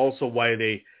reasons also why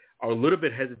they are a little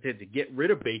bit hesitant to get rid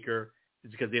of Baker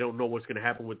is because they don't know what's going to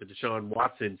happen with the Deshaun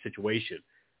Watson situation.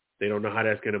 They don't know how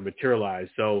that's going to materialize.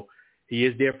 So he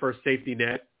is their first safety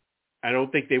net. I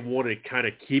don't think they want to kind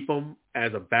of keep him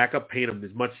as a backup, paying him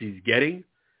as much as he's getting.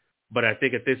 But I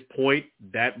think at this point,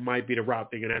 that might be the route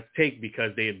they're going to have to take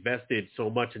because they invested so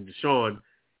much in Deshaun.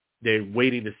 They're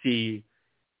waiting to see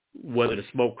whether the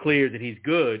smoke clears and he's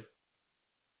good.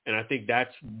 And I think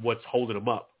that's what's holding him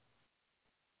up.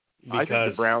 Because I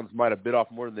think the Browns might have bit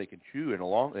off more than they can chew in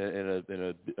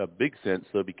a big sense,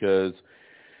 though, because,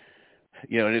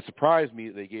 and it surprised me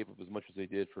that they gave up as much as they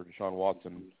did for Deshaun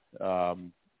Watson,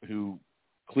 who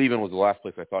Cleveland was the last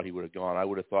place I thought he would have gone. I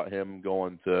would have thought him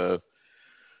going to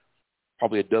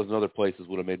probably a dozen other places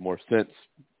would have made more sense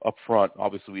up front.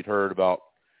 Obviously, we'd heard about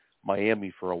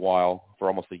Miami for a while, for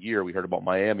almost a year. We heard about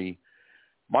Miami.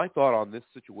 My thought on this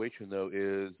situation, though,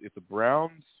 is if the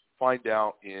Browns find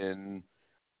out in,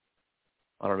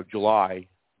 July,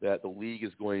 that the league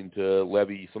is going to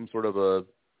levy some sort of a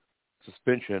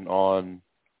suspension on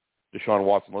Deshaun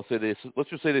Watson. Let's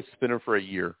just say they suspend him for a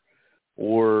year,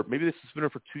 or maybe they suspend him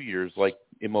for 2 years, like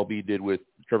MLB did with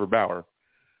Trevor Bauer.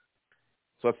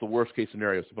 So that's the worst case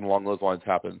scenario. Something along those lines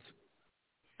happens.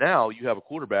 Now you have a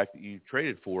quarterback that you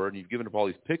traded for and you've given up all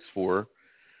these picks for,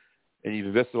 and you've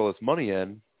invested all this money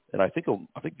in, and I think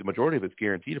the majority of it's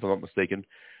guaranteed, if I'm not mistaken.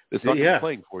 It's not going to be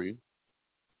playing for you.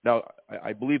 Now,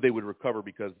 I believe they would recover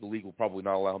because the league will probably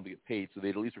not allow him to get paid, so they'd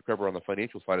at least recover on the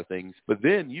financial side of things. But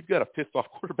then you've got a pissed-off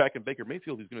quarterback in Baker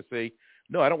Mayfield who's going to say,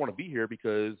 no, I don't want to be here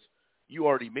because you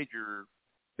already made your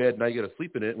bed, now you got to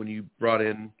sleep in it when you brought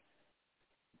in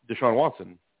Deshaun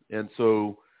Watson. And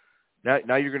so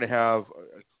now you're going to have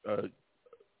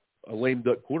a lame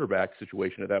duck quarterback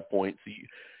situation at that point.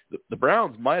 So the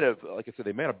Browns might have, like I said,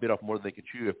 they might have bit off more than they could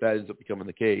chew if that ends up becoming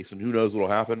the case. And who knows what will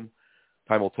happen.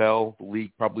 Time will tell. The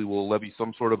league probably will levy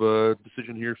some sort of a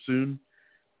decision here soon,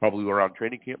 probably around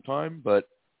training camp time. But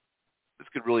this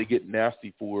could really get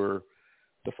nasty for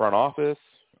the front office.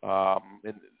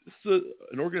 And this is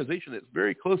an organization that's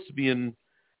very close to being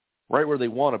right where they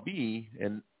want to be,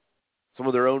 and some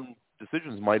of their own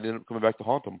decisions might end up coming back to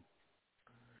haunt them.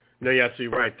 No, you're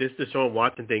absolutely right. This Deshaun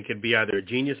Watson thing could be either a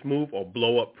genius move or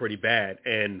blow up pretty bad,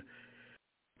 and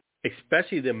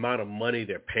especially the amount of money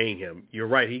they're paying him. You're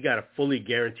right. He got a fully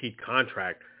guaranteed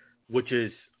contract, which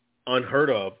is unheard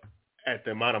of at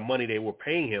the amount of money they were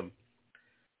paying him.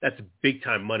 That's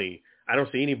big-time money. I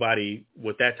don't see anybody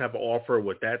with that type of offer,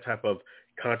 with that type of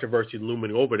controversy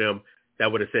looming over them,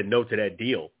 that would have said no to that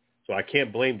deal. So I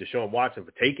can't blame Deshaun Watson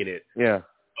for taking it. Yeah.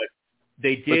 But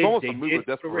they did. It's almost a move of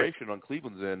desperation on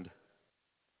Cleveland's end.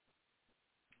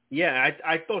 Yeah,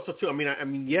 I thought so too. I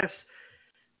mean, yes,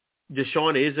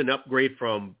 Deshaun is an upgrade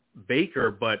from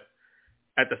Baker, but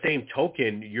at the same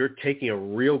token, you're taking a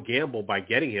real gamble by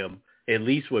getting him. At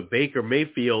least with Baker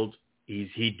Mayfield,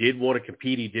 he did want to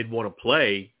compete, he did want to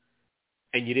play,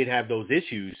 and you didn't have those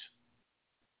issues.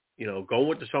 Going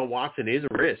with Deshaun Watson is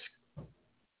a risk.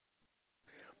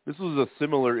 This was a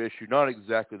similar issue, not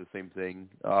exactly the same thing,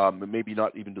 and maybe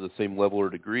not even to the same level or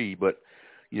degree, but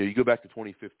you go back to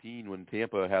 2015 when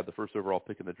Tampa had the first overall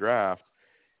pick in the draft,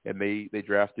 and they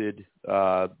drafted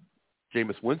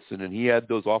Jameis Winston, and he had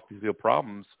those off-the-field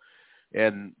problems.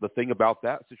 And the thing about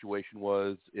that situation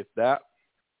was if that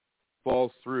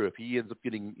falls through, if he ends up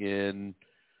getting in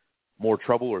more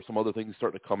trouble or some other things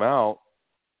start to come out,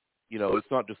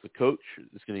 it's not just the coach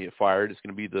that's going to get fired. It's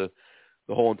going to be the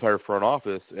whole entire front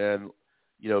office. And,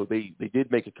 they did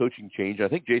make a coaching change. I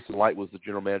think Jason Light was the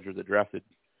general manager that drafted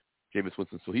Jameis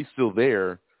Winston, so he's still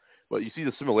there. But you see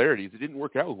the similarities. It didn't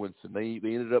work out with Winston. They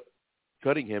ended up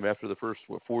cutting him after the first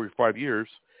 4 or 5 years.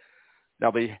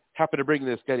 Now they happen to bring in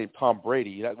this guy named Tom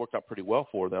Brady. That worked out pretty well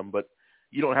for them. But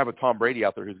you don't have a Tom Brady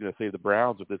out there who's going to save the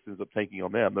Browns if this ends up tanking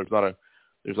on them. There's not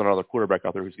another quarterback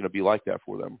out there who's going to be like that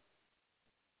for them.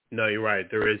 No, you're right.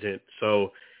 There isn't.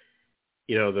 So,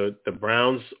 the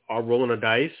Browns are rolling the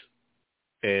dice,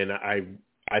 and I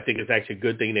think it's actually a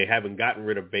good thing they haven't gotten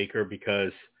rid of Baker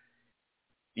because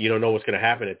you don't know what's going to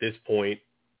happen at this point.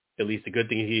 At least the good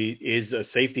thing he is a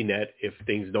safety net if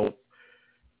things don't.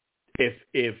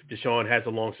 If Deshaun has a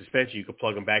long suspension, you could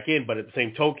plug him back in. But at the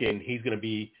same token, he's going to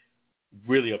be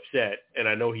really upset, and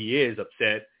I know he is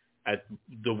upset at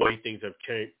the way things have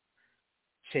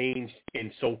changed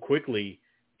in so quickly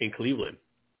in Cleveland.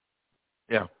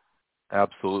 Yeah,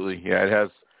 absolutely. Yeah, it has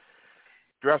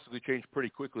drastically changed pretty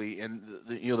quickly. And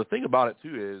the thing about it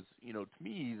too is, to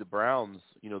me, the Browns,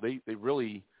 they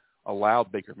really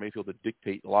allowed Baker Mayfield to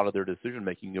dictate a lot of their decision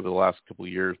making over the last couple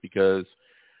of years because,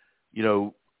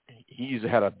 he's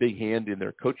had a big hand in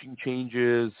their coaching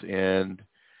changes and,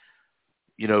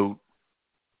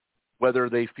 whether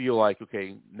they feel like,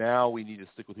 okay, now we need to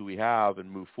stick with who we have and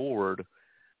move forward.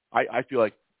 I feel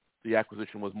like the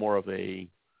acquisition was more of a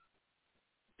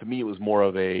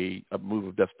move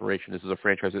of desperation. This is a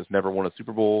franchise that's never won a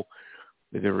Super Bowl.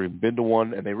 They've never even been to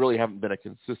one, and they really haven't been a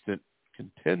consistent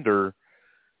contender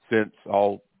since,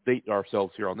 I'll date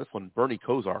ourselves here on this one, Bernie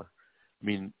Kosar. I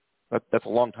mean, that's a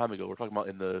long time ago. We're talking about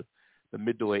in the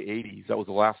mid to late 80s. That was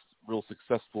the last real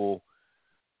successful,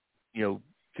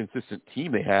 consistent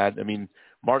team they had. I mean,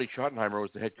 Marty Schottenheimer was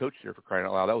the head coach there, for crying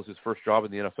out loud. That was his first job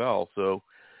in the NFL. So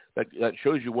that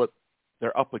shows you what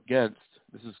they're up against.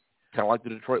 This is kind of like the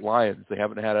Detroit Lions. They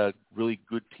haven't had a really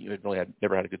good team. They've really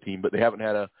never had a good team, but they haven't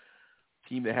had a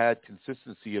team that had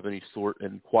consistency of any sort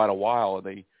in quite a while, and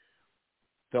they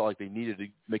felt like they needed to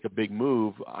make a big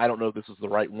move. I don't know if this is the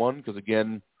right one because,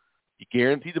 again, you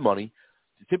guarantee the money.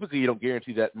 Typically, you don't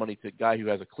guarantee that money to a guy who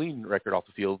has a clean record off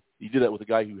the field. You do that with a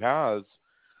guy who has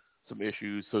some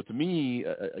issues. So to me,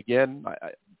 again,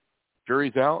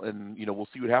 jury's out, and we'll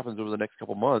see what happens over the next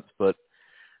couple months. But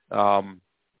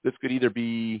this could either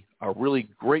be a really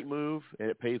great move and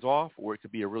it pays off, or it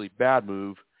could be a really bad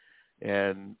move,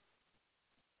 and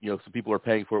some people are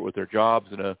paying for it with their jobs,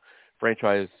 and a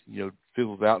franchise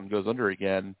fizzles out and goes under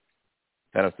again,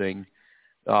 kind of thing.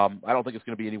 I don't think it's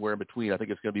going to be anywhere in between. I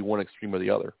think it's going to be one extreme or the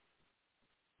other.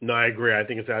 No, I agree. I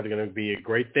think it's either going to be a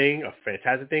great thing, a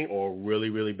fantastic thing, or really,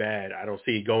 really bad. I don't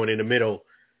see it going in the middle.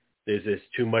 There's just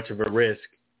too much of a risk.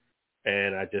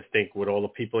 And I just think with all the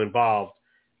people involved,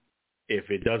 if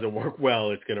it doesn't work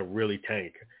well, it's going to really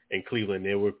tank in Cleveland.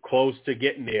 They were close to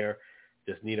getting there,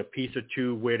 just need a piece or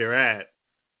two where they're at,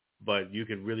 but you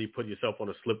could really put yourself on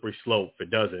a slippery slope if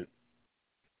it doesn't.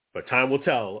 But time will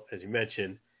tell, as you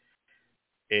mentioned.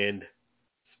 And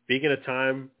speaking of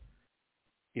time,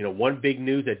 one big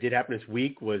news that did happen this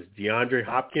week was DeAndre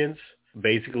Hopkins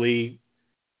basically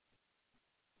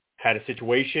had a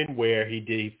situation where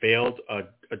he failed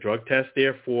a drug test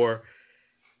there for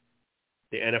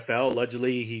the NFL.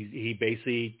 Allegedly, he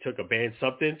basically took a banned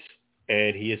substance,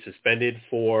 and he is suspended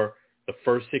for the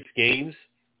first 6 games.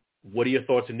 What are your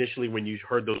thoughts initially when you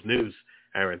heard those news,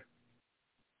 Aaron?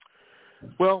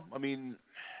 Well, I mean,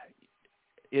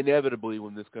 inevitably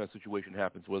when this kind of situation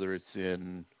happens, whether it's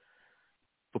in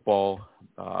football,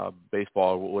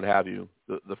 baseball, or what have you,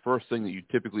 the first thing that you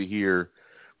typically hear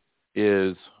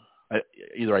is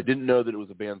either I didn't know that it was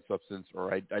a banned substance,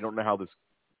 or I don't know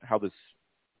how this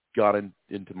got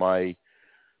into my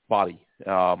body,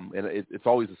 and it's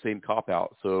always the same cop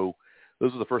out. So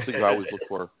those are the first things I always look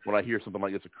for when I hear something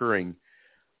like this occurring.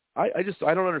 I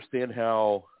don't understand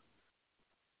how.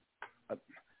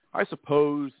 I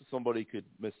suppose somebody could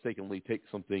mistakenly take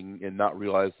something and not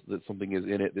realize that something is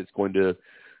in it that's going to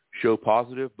show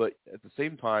positive. But at the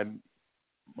same time,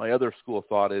 my other school of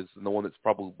thought is, and the one that's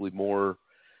probably more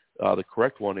the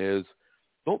correct one is,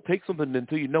 don't take something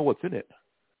until you know what's in it.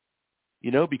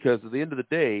 Because at the end of the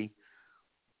day,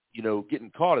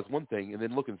 getting caught is one thing, and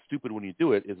then looking stupid when you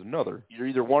do it is another. You're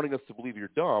either wanting us to believe you're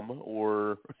dumb,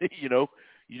 or,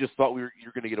 you just thought you're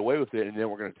going to get away with it, and then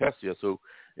we're going to test you. So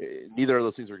neither of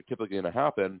those things are typically going to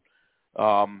happen.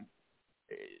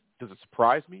 Does it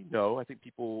surprise me? No. I think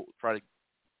people try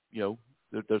to,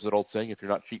 there's that old saying, if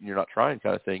you're not cheating, you're not trying,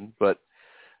 kind of thing. But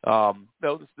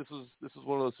no, this is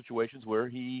one of those situations where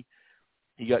he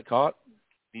got caught,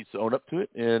 needs to own up to it,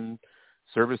 and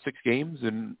serve his 6 games,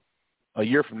 and a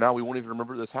year from now we won't even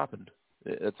remember this happened.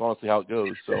 It's honestly how it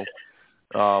goes. So,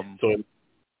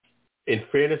 in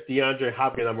fairness, DeAndre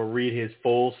Hopkins, I'm going to read his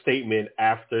full statement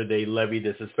after they levy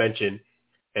the suspension,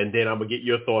 and then I'm going to get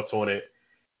your thoughts on it.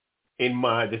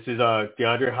 This is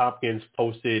DeAndre Hopkins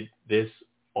posted this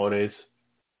on his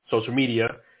social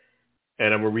media,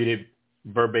 and I'm going to read it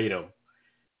verbatim.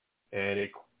 And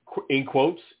it, in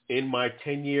quotes, in my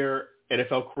 10-year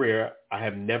NFL career, I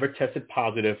have never tested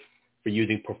positive for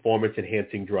using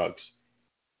performance-enhancing drugs.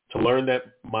 To learn that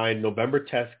my November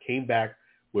test came back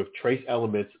with trace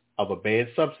elements of a banned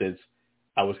substance,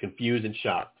 I was confused and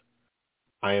shocked.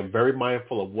 I am very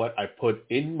mindful of what I put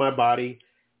in my body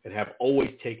and have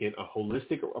always taken a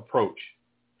holistic approach.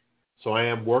 So I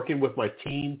am working with my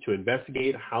team to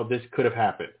investigate how this could have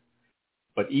happened.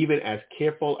 But even as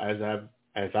careful as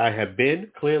I have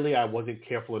been, clearly I wasn't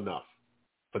careful enough.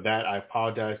 For that, I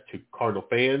apologize to Cardinal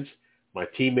fans, my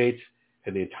teammates,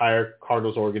 and the entire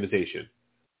Cardinals organization.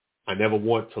 I never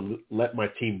want to let my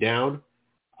team down.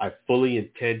 I fully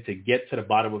intend to get to the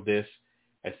bottom of this.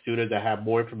 As soon as I have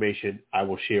more information, I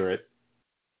will share it.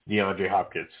 DeAndre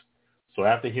Hopkins. So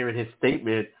after hearing his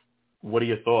statement, what are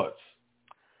your thoughts?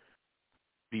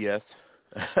 BS.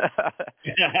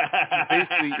 he's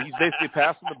basically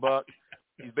passing the buck.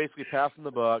 He's basically passing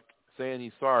the buck, saying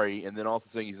he's sorry, and then also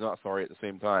saying he's not sorry at the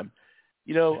same time.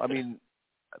 I mean,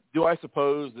 do I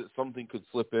suppose that something could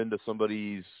slip into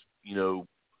somebody's,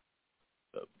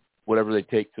 whatever they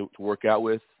take to work out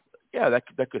with? Yeah,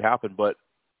 that could happen. But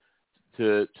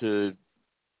to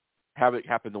have it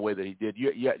happen the way that he did.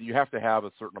 You have to have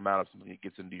a certain amount of something that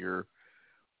gets into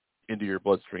your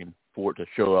bloodstream for it to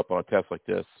show up on a test like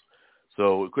this.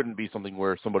 So it couldn't be something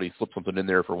where somebody slipped something in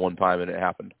there for one time and it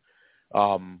happened.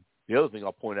 The other thing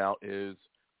I'll point out is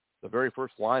the very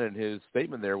first line in his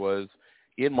statement there was,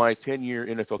 in my 10-year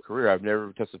NFL career, I've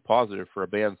never tested positive for a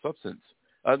banned substance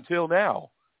until now.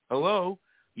 Hello?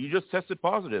 You just tested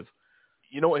positive.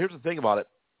 You know what? Here's the thing about it.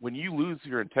 When you lose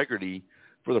your integrity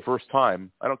for the first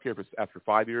time, I don't care if it's after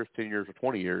 5 years, 10 years, or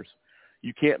 20 years,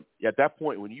 you can't, at that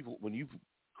point, when you've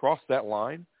crossed that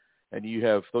line and you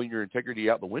have thrown your integrity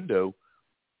out the window,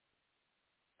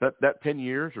 that 10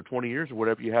 years or 20 years or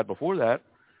whatever you had before that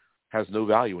has no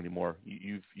value anymore.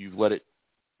 You've let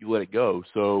it go.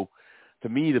 So to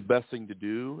me, the best thing to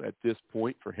do at this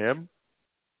point for him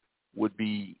would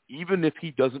be, even if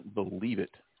he doesn't believe it,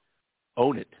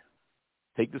 own it.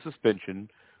 Take the suspension.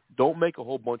 Don't make a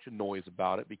whole bunch of noise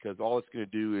about it, because all it's going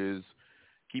to do is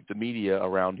keep the media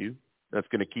around you. That's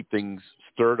going to keep things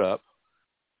stirred up.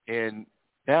 And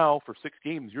now for 6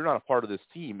 games, you're not a part of this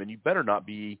team, and you better not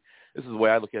be. This is the way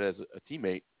I look at it as a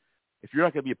teammate. If you're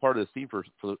not going to be a part of this team for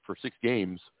 6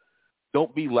 games,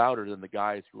 don't be louder than the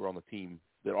guys who are on the team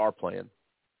that are playing.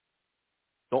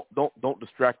 Don't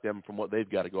distract them from what they've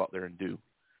got to go out there and do.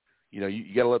 You know,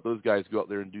 you got to let those guys go out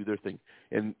there and do their thing.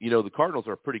 And you know, the Cardinals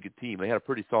are a pretty good team. They had a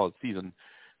pretty solid season.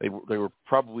 They were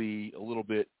probably a little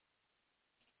bit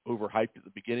overhyped at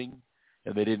the beginning,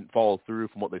 and they didn't follow through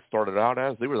from what they started out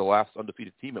as. They were the last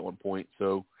undefeated team at one point.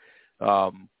 So,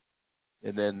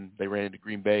 and then they ran into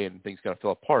Green Bay and things kind of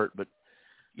fell apart. But,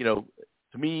 you know,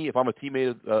 to me, if I'm a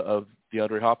teammate of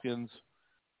DeAndre Hopkins,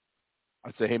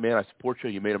 I'd say, hey, man, I support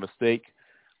you. You made a mistake.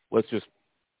 Let's just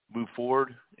move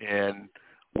forward and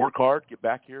work hard, get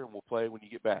back here, and we'll play when you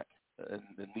get back, and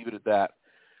leave it at that.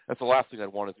 That's the last thing I'd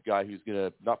want, is a guy who's going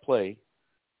to not play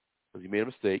because he made a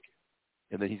mistake,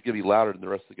 and then he's going to be louder than the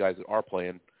rest of the guys that are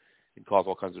playing and cause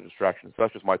all kinds of distractions. So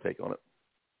that's just my take on it.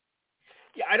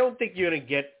 Yeah, I don't think you're going to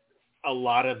get a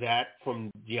lot of that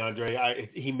from DeAndre.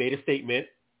 He made a statement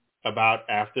about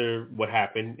after what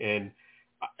happened, and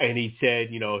he said,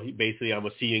 you know, he basically, I'm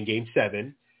going to see you in Game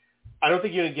 7. I don't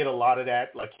think you're going to get a lot of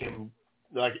that, like him,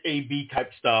 like A-B type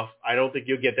stuff. I don't think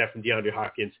you'll get that from DeAndre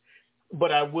Hopkins.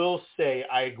 But I will say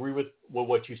I agree with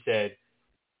what you said.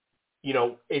 You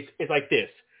know, it's like this.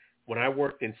 When I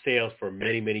worked in sales for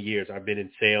many, many years, I've been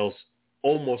in sales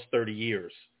almost 30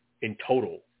 years in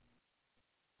total.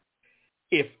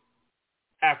 If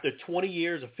after 20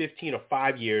 years or 15 or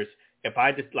 5 years, if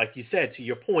I just, like you said, to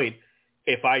your point,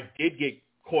 if I did get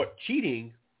caught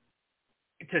cheating,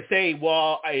 to say,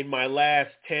 well, in my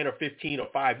last 10 or 15 or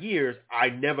 5 years, I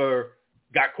never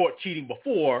got caught cheating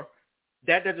before,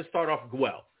 that doesn't start off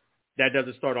well. That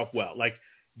doesn't start off well. Like,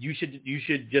 you should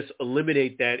just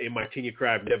eliminate that. In my 10-year career,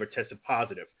 I've never tested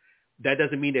positive. That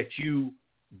doesn't mean that you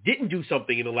didn't do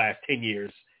something in the last 10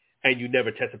 years and you never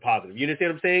tested positive. You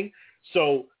understand what I'm saying?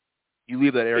 So you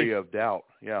leave that area of doubt.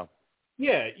 Yeah.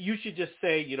 Yeah, you should just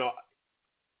say, you know,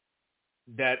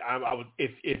 that I would,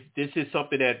 if this is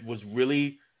something that was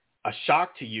really a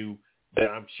shock to you, that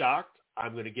I'm shocked.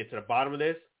 I'm going to get to the bottom of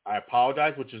this. I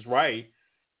apologize, which is right,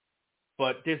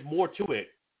 but there's more to it.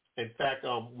 In fact,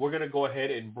 we're going to go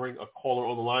ahead and bring a caller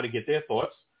on the line to get their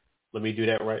thoughts. Let me do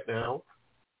that right now.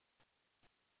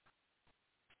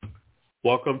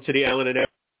 Welcome to the Alan and Aaron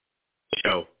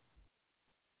Show.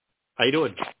 How you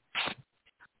doing?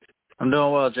 I'm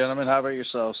doing well, gentlemen. How about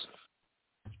yourselves?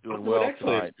 Doing well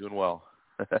tonight. Doing well.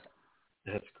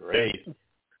 That's great.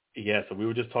 Yeah, so we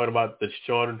were just talking about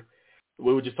DeAndre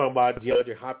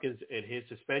Hopkins and his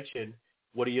suspension.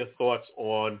 What are your thoughts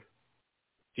on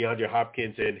DeAndre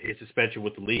Hopkins and his suspension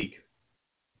with the league?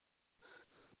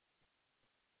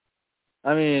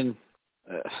 I mean,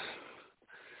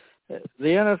 the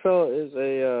NFL is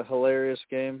a hilarious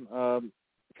game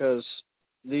because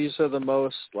these are the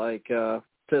most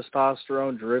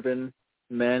testosterone-driven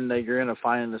men that you're going to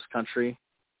find in this country.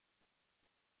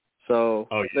 So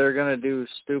They're going to do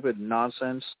stupid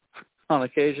nonsense on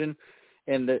occasion.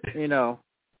 And, I'm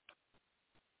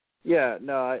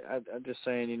just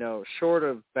saying, short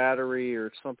of battery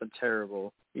or something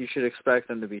terrible, you should expect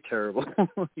them to be terrible.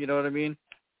 You know what I mean?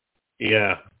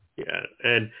 Yeah.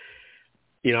 And,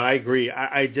 I agree.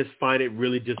 I just find it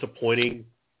really disappointing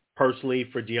personally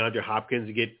for DeAndre Hopkins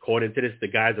to get caught into this. The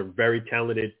guy's a very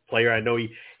talented player. I know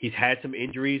he's had some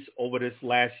injuries over this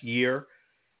last year,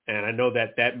 and I know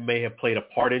that may have played a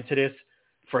part into this.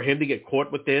 For him to get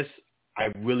caught with this,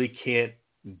 I really can't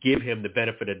give him the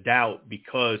benefit of doubt,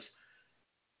 because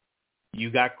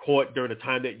you got caught during a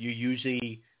time that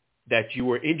you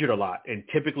were injured a lot, and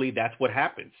typically that's what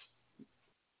happens.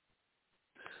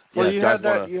 Well, you had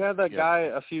that guy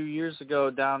a few years ago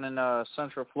down in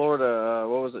Central Florida.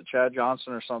 What was it, Chad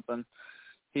Johnson or something?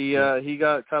 He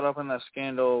got caught up in that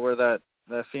scandal where that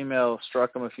female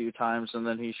struck him a few times, and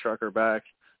then he struck her back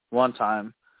one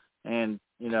time, and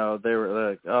they were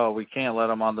like, oh, we can't let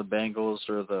him on the Bengals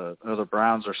or the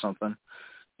Browns or something.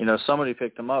 Somebody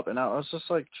picked him up, and I was just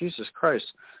like, Jesus Christ,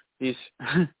 these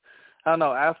I don't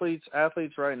know, athletes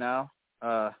right now.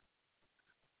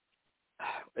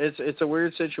 It's a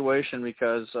weird situation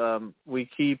because we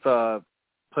keep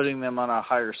putting them on a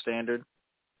higher standard,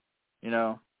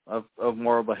 of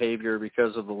moral behavior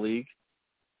because of the league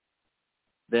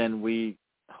than we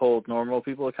hold normal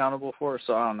people accountable for.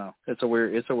 So I don't know. It's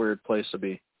a weird place to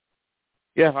be.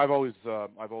 Yeah, I've always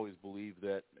believed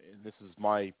that, and this is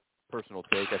my personal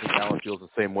take, I think Alan feels the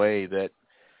same way, that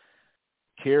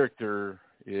character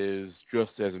is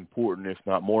just as important, if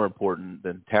not more important,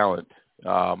 than talent.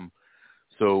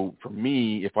 So for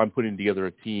me, if I'm putting together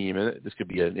a team, and this could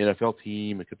be an NFL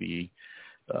team, it could be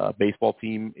a baseball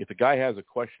team, if a guy has a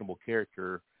questionable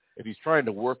character, if he's trying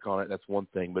to work on it, that's one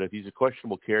thing. But if he's a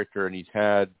questionable character and he's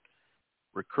had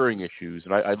recurring issues,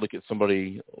 and I look at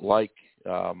somebody like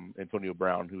Antonio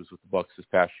Brown, who was with the Bucs this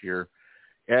past year,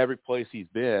 every place he's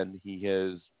been, he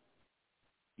has,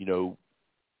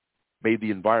 made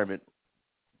the environment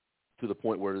to the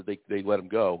point where they let him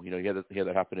go. He had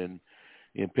that happen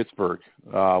in Pittsburgh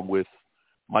with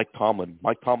Mike Tomlin.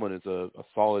 Mike Tomlin is a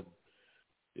solid,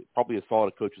 probably as solid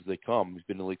a coach as they come. He's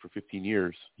been in the league for 15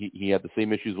 years. He had the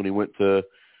same issues when he went to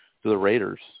the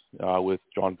Raiders with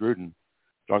John Gruden.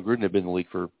 John Gruden had been in the league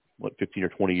for 15 or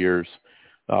 20 years.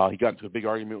 He got into a big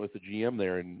argument with the GM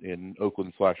there in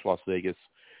Oakland/Las Vegas.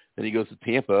 Then he goes to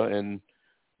Tampa and,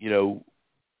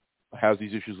 has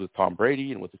these issues with Tom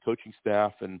Brady and with the coaching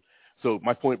staff. And so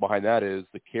my point behind that is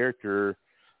the character.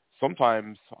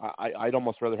 Sometimes I'd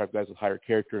almost rather have guys with higher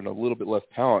character and a little bit less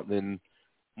talent than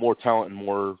more talent and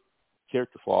more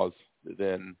character flaws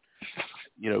than,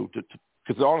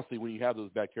 because honestly, when you have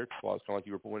those bad character flaws, kind of like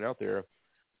you were pointing out there,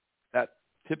 that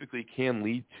typically can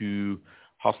lead to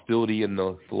hostility in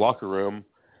the locker room,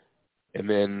 and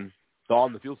then the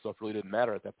on-the-field stuff really didn't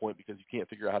matter at that point because you can't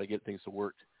figure out how to get things to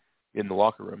work in the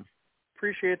locker room.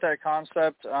 Appreciate that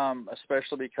concept,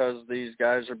 especially because these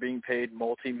guys are being paid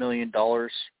multi-million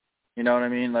dollars. You know what I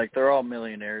mean? Like, they're all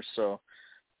millionaires, so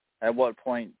at what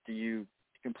point do you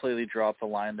completely drop the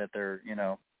line that they're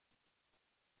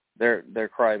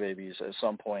crybabies at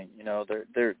some point?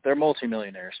 They're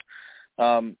multi-millionaires.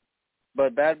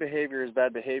 But bad behavior is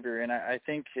bad behavior, and I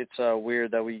think it's weird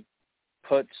that we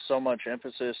put so much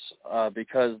emphasis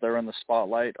because they're in the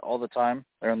spotlight all the time.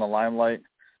 They're in the limelight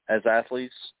as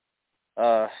athletes.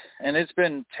 And it's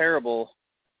been terrible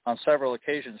on several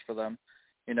occasions for them.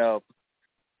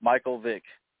 Michael Vick.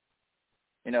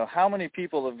 How many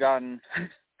people have gotten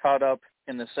caught up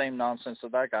in the same nonsense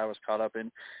that guy was caught up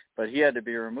in, but he had to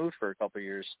be removed for a couple of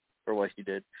years for what he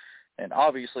did. And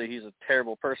obviously he's a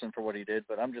terrible person for what he did,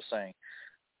 but I'm just saying,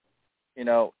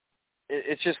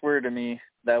 it's just weird to me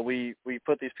that we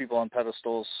put these people on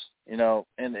pedestals, and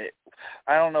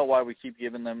I don't know why we keep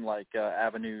giving them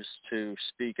avenues to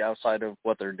speak outside of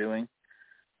what they're doing.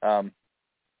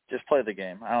 Just play the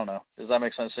game. I don't know. Does that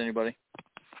make sense to anybody?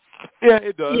 Yeah,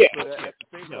 it does. Yeah. But at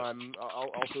the same time,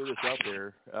 I'll throw this out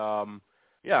there.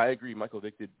 Yeah, I agree. Michael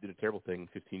Vick did a terrible thing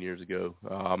 15 years ago.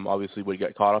 Obviously, what he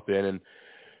got caught up in, and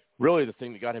really the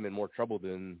thing that got him in more trouble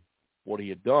than what he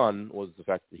had done was the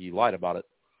fact that he lied about it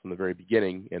from the very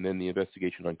beginning, and then the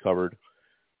investigation uncovered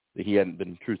that he hadn't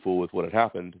been truthful with what had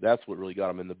happened. That's what really got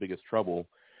him in the biggest trouble.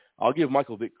 I'll give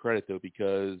Michael Vick credit, though,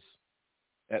 because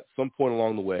at some point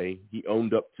along the way, he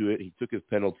owned up to it. He took his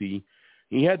penalty.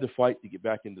 He had to fight to get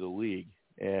back into the league,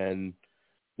 and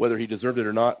whether he deserved it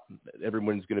or not,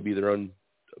 everyone's going to be their own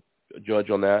judge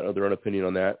on that or their own opinion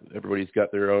on that. Everybody's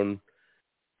got their own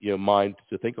mind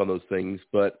to think on those things,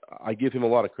 but I give him a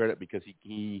lot of credit because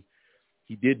he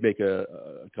did make a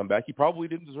comeback. He probably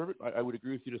didn't deserve it. I would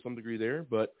agree with you to some degree there,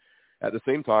 but at the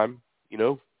same time,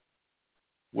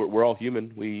 we're all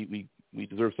human. We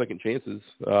deserve second chances,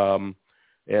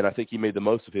 and I think he made the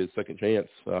most of his second chance.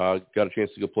 Got a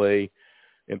chance to go play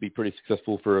and be pretty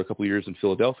successful for a couple of years in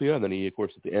Philadelphia, and then he, of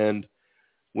course, at the end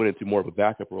went into more of a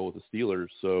backup role with the Steelers.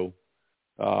 So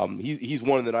he's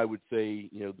one that I would say,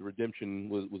 the redemption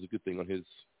was a good thing on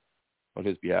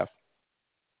his behalf.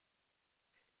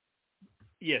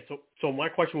 Yeah. So my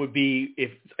question would be,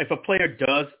 if a player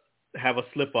does have a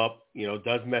slip up,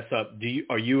 does mess up,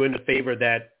 are you in the favor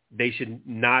that they should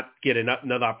not get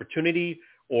another opportunity,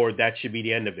 or that should be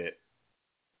the end of it?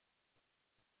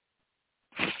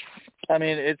 I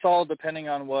mean, it's all depending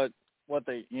on what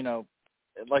they,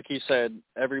 like he said,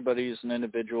 everybody's an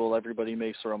individual. Everybody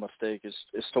makes their own mistake.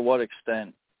 Is to what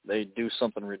extent they do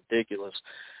something ridiculous.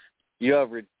 You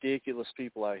have ridiculous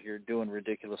people out here doing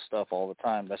ridiculous stuff all the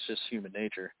time. That's just human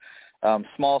nature.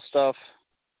 Small stuff,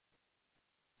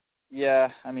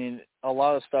 yeah, I mean, a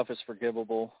lot of stuff is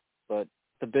forgivable, but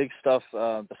the big stuff,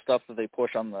 the stuff that they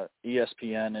push on the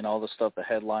ESPN and all the stuff, the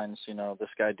headlines, this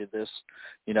guy did this,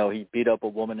 he beat up a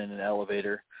woman in an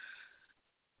elevator.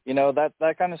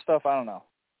 That kind of stuff, I don't know.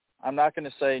 I'm not going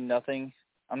to say nothing.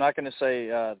 I'm not going to say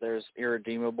there's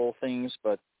irredeemable things,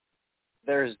 but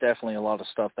there's definitely a lot of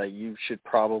stuff that you should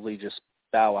probably just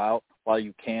bow out while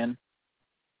you can,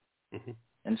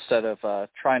 instead of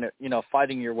trying to,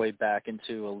 fighting your way back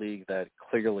into a league that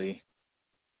clearly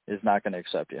is not going to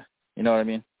accept you. You know what I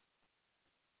mean?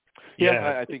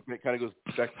 Yeah, I think that kind of goes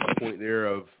back to the point there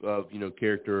of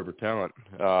character over talent.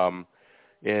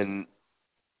 And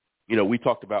we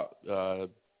talked about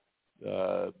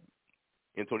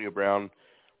Antonio Brown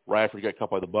right after he got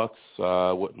cut by the Bucks,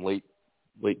 in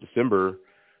late December,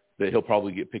 that he'll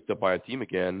probably get picked up by a team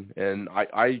again. And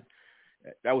I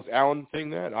that was Allen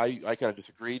saying that. I kind of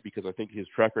disagreed because I think his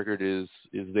track record is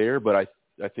there, but I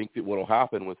think that what will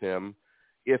happen with him,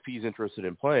 if he's interested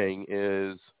in playing,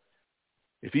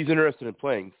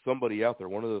 somebody out there,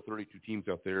 one of the 32 teams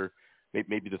out there,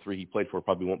 maybe the 3 he played for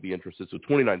probably won't be interested. So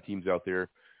 29 teams out there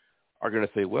are going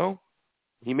to say, well,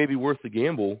 he may be worth the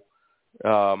gamble.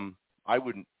 I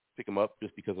wouldn't pick him up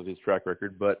just because of his track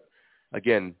record. But,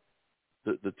 again,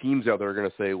 the teams out there are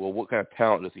going to say, well, what kind of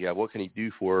talent does he have? What can he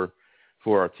do for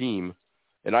our team?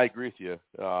 And I agree with you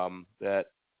that,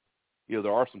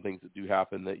 there are some things that do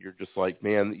happen that you're just like,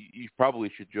 man, you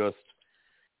probably should just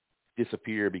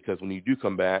disappear, because when you do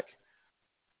come back,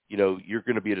 you're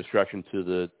going to be a distraction to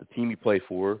the team you play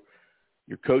for.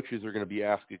 Your coaches are going to be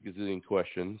asked a gazillion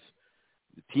questions.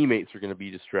 The teammates are going to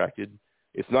be distracted.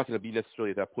 It's not going to be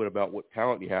necessarily at that point about what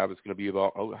talent you have. It's going to be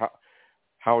about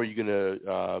how are you going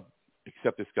to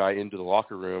accept this guy into the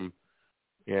locker room,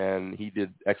 and he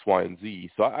did X, Y, and Z.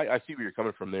 So I see where you're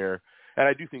coming from there. And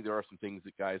I do think there are some things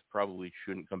that guys probably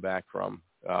shouldn't come back from,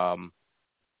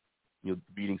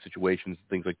 beating situations and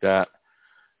things like that.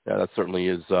 Yeah, that certainly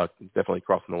is definitely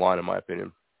crossing the line, in my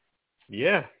opinion.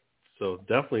 Yeah, so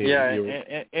definitely. Yeah,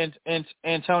 and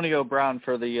Antonio Brown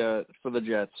for the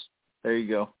Jets. There you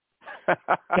go. Well,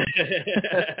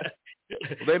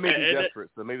 they may be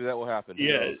desperate, so maybe that will happen.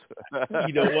 Yeah.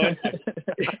 You know what?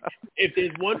 If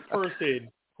there's one person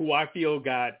who I feel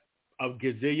got a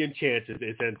gazillion chances,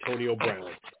 it's Antonio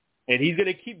Brown. And he's going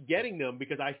to keep getting them,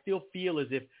 because I still feel as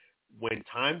if when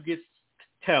time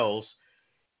tells,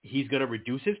 he's going to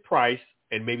reduce his price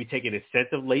and maybe take an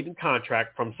incentive-laden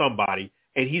contract from somebody,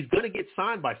 and he's going to get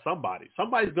signed by somebody.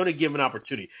 Somebody's going to give him an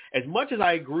opportunity. As much as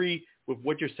I agree with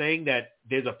what you're saying, that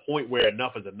there's a point where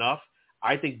enough is enough,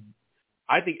 I think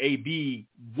AB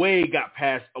way got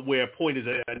past where a point is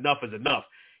enough is enough.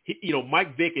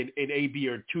 Mike Vick and AB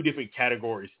are two different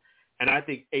categories, and I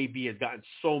think AB has gotten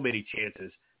so many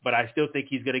chances, but I still think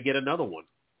he's going to get another one.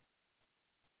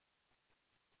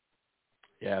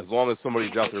 Yeah, as long as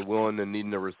somebody's out there willing and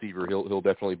needing a receiver, he'll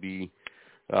definitely be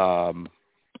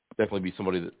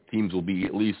somebody that teams will be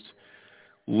at least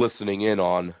listening in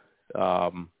on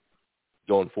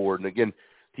going forward. And again,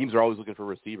 teams are always looking for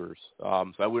receivers.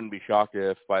 So I wouldn't be shocked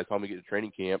if by the time we get to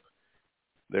training camp,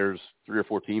 there's 3 or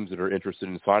 4 teams that are interested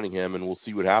in signing him, and we'll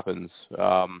see what happens.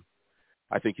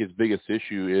 I think his biggest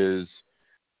issue is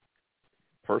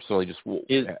personally just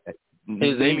his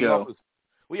ego.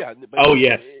 Well, yeah. Oh,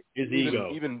 yes, his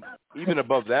ego. Even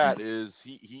above that is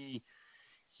he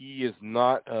is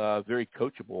not very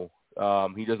coachable.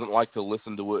 He doesn't like to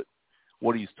listen to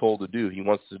what he's told to do. He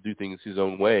wants to do things his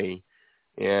own way,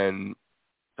 and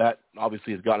that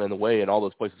obviously has gotten in the way in all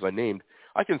those places I named.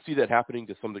 I can see that happening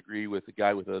to some degree with a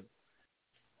guy with a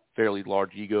fairly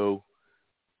large ego,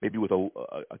 maybe with a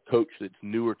coach that's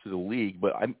newer to the league.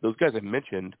 But those guys I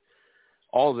mentioned,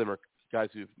 all of them are guys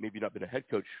who've maybe not been a head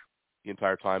coach the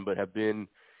entire time, but have been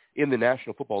in the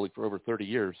National Football League for over 30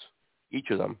 years, each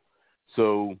of them.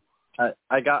 So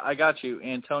I got you,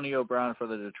 Antonio Brown for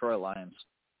the Detroit Lions.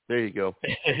 There you go.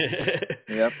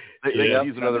 Yep. They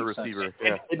use another receiver.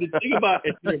 Yeah. And the thing about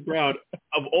Antonio Brown,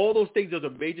 of all those things, those are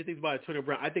major things about Antonio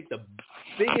Brown. I think the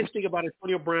biggest thing about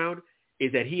Antonio Brown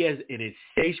is that he has an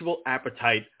insatiable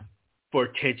appetite for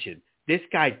attention. This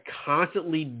guy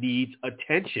constantly needs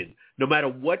attention. No matter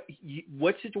what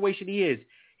situation he is,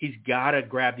 he's got to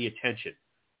grab the attention.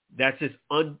 That's just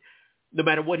no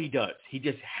matter what he does. He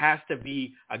just has to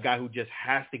be a guy who just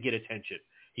has to get attention.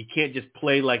 He can't just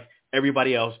play like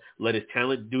everybody else, let his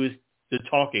talent do the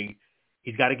talking.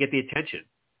 He's got to get the attention.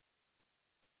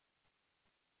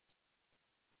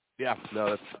 Yeah,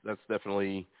 no, that's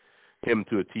definitely him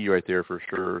to a T right there for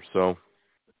sure. So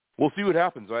we'll see what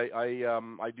happens.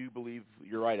 I do believe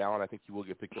you're right, Alan. I think he will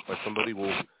get picked up by somebody.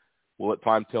 We'll let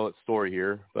time tell its story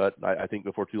here, but I think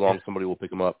before too long somebody will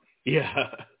pick him up. Yeah.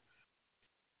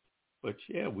 But,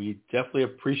 yeah, we definitely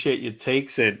appreciate your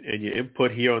takes and your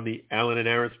input here on the Alan and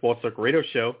Aaron Sports Talk Radio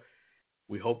Show.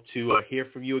 We hope to hear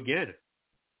from you again.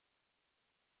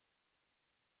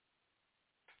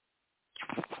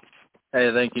 Hey,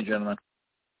 thank you, gentlemen.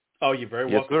 Oh, you're very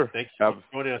Yes, welcome. sir. Thanks for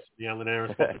joining us on the Alan and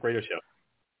Aaron Sports Talk Radio Show.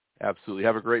 Absolutely.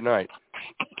 Have a great night.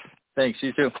 Thanks.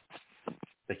 You too.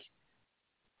 Thank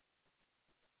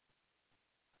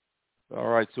you. All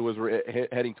right, so as we're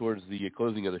heading towards the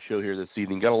closing of the show here this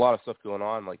evening, got a lot of stuff going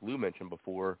on, like Lou mentioned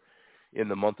before, in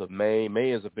the month of May.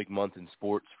 May is a big month in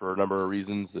sports for a number of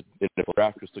reasons. The NFL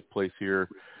draft just took place here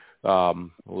a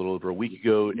little over a week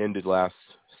ago. It ended last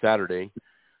Saturday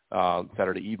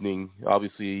evening.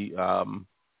 Obviously,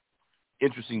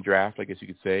 interesting draft, I guess you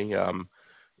could say.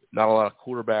 Not a lot of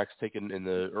quarterbacks taken in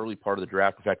the early part of the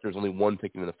draft. In fact, there's only one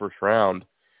taken in the first round,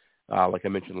 like I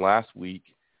mentioned last week,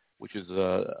 which is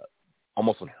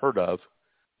almost unheard of.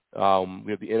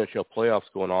 We have the NHL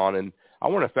Playoffs going on, and I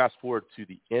want to fast forward to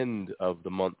the end of the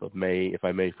month of May, if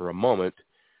I may, for a moment.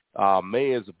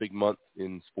 May is a big month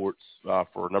in sports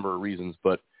for a number of reasons,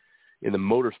 but in the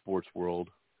motorsports world,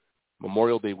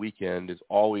 Memorial Day weekend is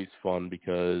always fun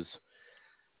because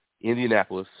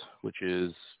Indianapolis, which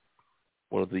is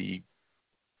one of the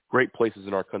great places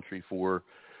in our country for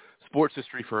sports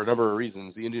history for a number of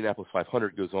reasons, the Indianapolis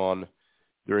 500 goes on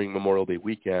during Memorial Day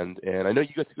weekend. And I know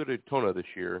you got to go to Daytona this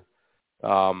year.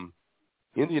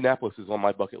 Indianapolis is on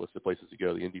my bucket list of places to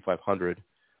go, the Indy 500.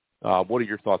 What are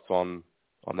your thoughts on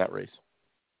that race?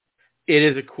 It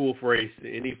is a cool race.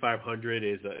 The Indy 500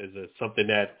 is something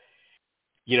that,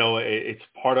 you know, it's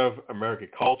part of American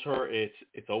culture.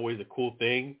 It's always a cool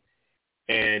thing.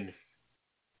 And,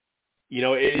 you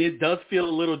know, it does feel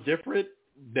a little different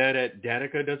that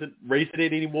Danica doesn't race in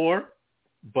it anymore,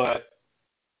 but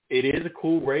it is a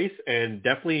cool race, and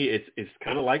definitely it's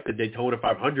kind of like the Daytona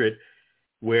 500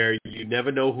 where you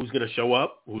never know who's going to show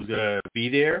up, who's going to be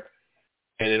there,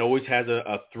 and it always has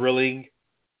a thrilling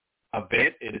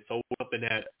event, and it's always something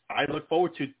that I look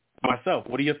forward to myself.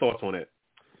 What are your thoughts on it?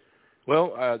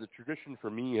 Well, the tradition for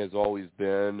me has always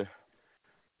been,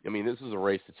 I mean, this is a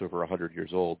race that's over 100 years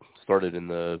old. Started in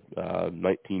the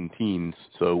 19 teens,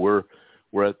 so we're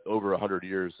at over 100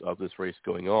 years of this race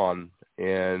going on,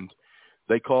 and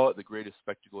they call it the greatest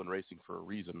spectacle in racing for a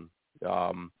reason.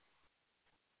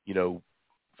 You know,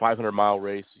 500-mile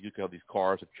race, you look how these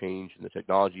cars have changed, and the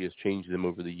technology has changed them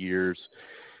over the years,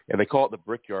 and they call it the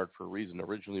Brickyard for a reason.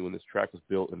 Originally, when this track was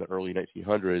built in the early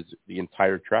 1900s, the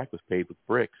entire track was paved with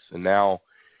bricks, and now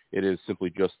it is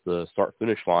simply just the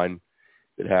start-finish line.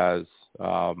 It has,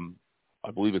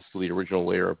 I believe it's the original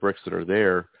layer of bricks that are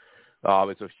there.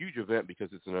 It's a huge event because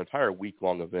it's an entire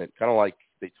week-long event, kind of like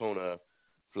Daytona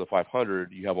for the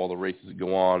 500. You have all the races that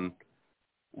go on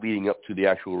leading up to the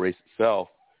actual race itself.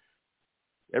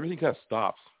 Everything kind of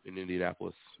stops in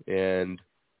Indianapolis, and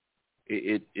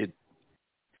it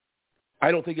I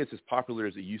don't think it's as popular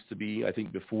as it used to be. I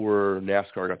think before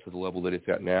NASCAR got to the level that it's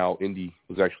at now, Indy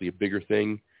was actually a bigger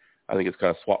thing. I think it's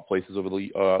kind of swapped places over the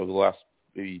last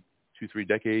maybe 2-3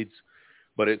 decades,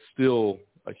 but it's still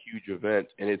a huge event.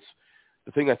 And it's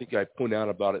the thing I think I point out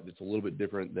about it that's a little bit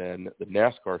different than the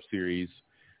NASCAR series.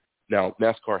 Now,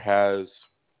 NASCAR has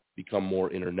become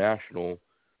more international,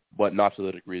 but not to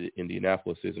the degree that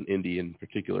Indianapolis is, and Indy in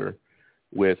particular,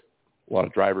 with a lot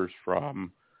of drivers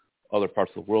from other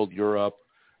parts of the world, Europe,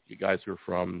 you guys who are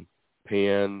from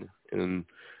Japan and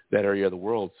that area of the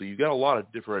world. So you got a lot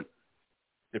of different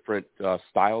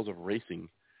styles of racing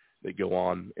that go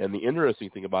on. And the interesting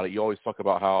thing about it, you always talk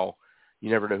about how you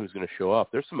never know who's going to show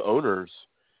up. There's some owners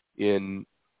in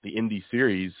the Indy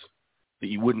series that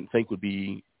you wouldn't think would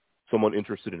be someone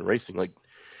interested in racing, like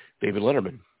David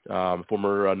Letterman,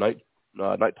 former night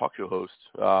talk show host.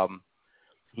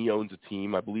 He owns a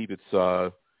team. I believe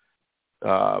it's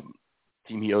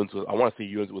team he owns. I want to say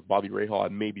he owns it with Bobby Rahal. I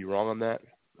may be wrong on that.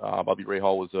 Bobby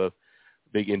Rahal was a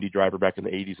big Indy driver back in the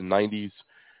 80s and 90s.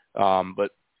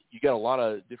 But you got a lot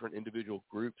of different individual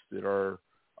groups that are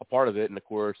a part of it. And, of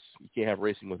course, you can't have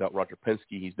racing without Roger Penske.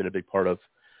 He's been a big part of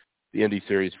the Indy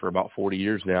series for about 40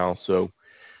 years now. So,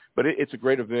 but it's a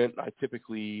great event. I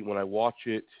typically, when I watch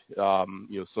it,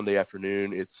 Sunday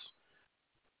afternoon,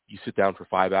 you sit down for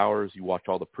 5 hours. You watch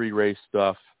all the pre-race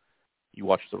stuff. You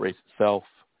watch the race itself.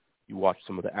 You watch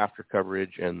some of the after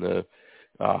coverage and the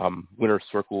winner's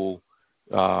circle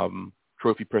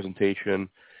trophy presentation.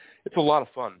 It's a lot of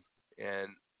fun. And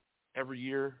every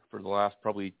year for the last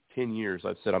probably 10 years.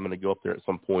 I've said I'm going to go up there at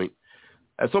some point.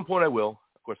 At some point I will.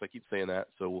 Of course, I keep saying that,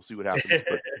 so we'll see what happens.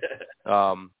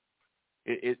 But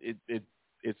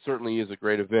it certainly is a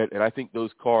great event, and I think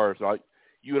those cars,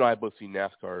 you and I have both seen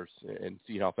NASCARs and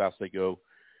see how fast they go.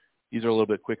 These are a little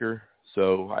bit quicker,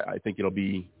 so I think it'll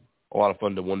be a lot of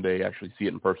fun to one day actually see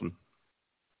it in person.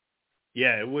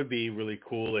 Yeah, it would be really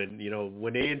cool. And,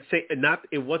 when they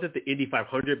it wasn't the Indy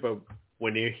 500, but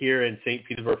when they're here in St.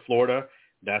 Petersburg, Florida,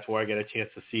 that's where I got a chance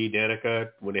to see Danica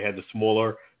when they had the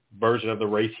smaller version of the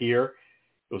race here.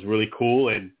 It was really cool.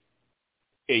 And,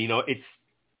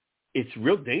 it's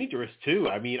real dangerous too.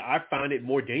 I mean, I found it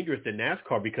more dangerous than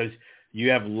NASCAR because you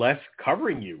have less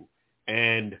covering you.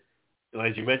 And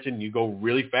as you mentioned, you go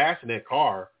really fast in that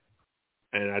car.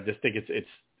 And I just think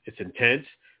it's intense.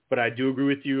 But I do agree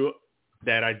with you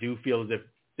that I do feel as if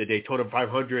the Daytona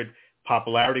 500,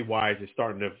 popularity-wise, is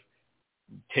starting to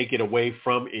take it away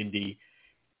from Indy.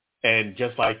 And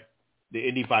just like the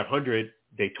Indy 500,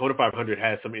 Daytona 500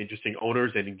 has some interesting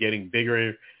owners and getting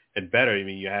bigger and better. I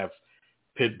mean, you have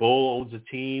Pitbull owns a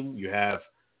team. You have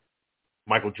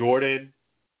Michael Jordan.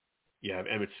 You have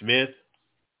Emmitt Smith.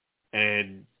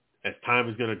 And as time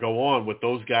is going to go on with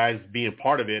those guys being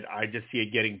part of it, I just see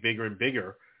it getting bigger and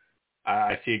bigger.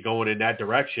 I see it going in that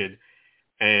direction.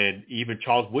 And even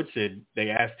Charles Woodson, they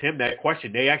asked him that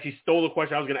question. They actually stole the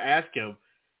question I was going to ask him.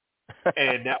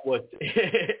 And that was,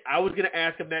 I was going to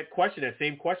ask him that question, that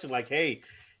same question, like, hey,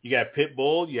 you got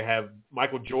Pitbull, you have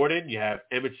Michael Jordan, you have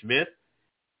Emmitt Smith,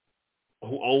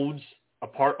 who owns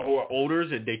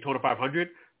owners in Daytona 500.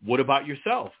 What about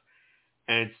yourself?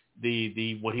 And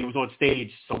when he was on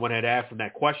stage, someone had asked him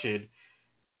that question,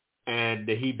 and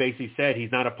he basically said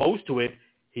he's not opposed to it.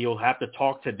 He'll have to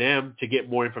talk to them to get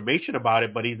more information about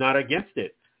it, but he's not against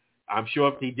it. I'm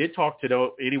sure if he did talk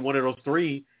to any one of those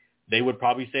three, they would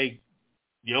probably say,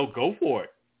 go for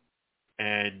it.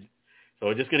 And so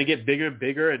it's just going to get bigger and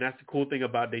bigger, and that's the cool thing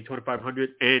about Daytona 500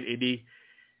 and Indy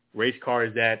race car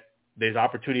is that there's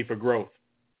opportunity for growth.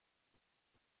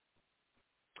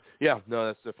 Yeah, no,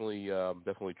 that's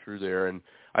definitely true there. And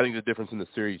I think the difference in the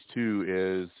series, too,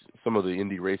 is some of the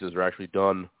Indy races are actually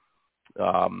done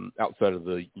outside of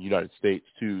the United States,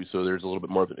 too, so there's a little bit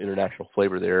more of an international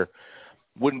flavor there.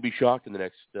 Wouldn't be shocked in the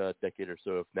next decade or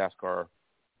so if NASCAR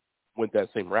went that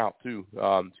same route, too,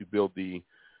 to build the,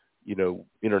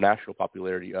 international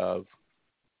popularity of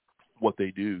what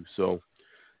they do. So,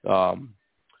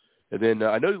 and then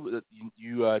I know that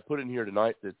you put in here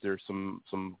tonight that there's some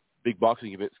big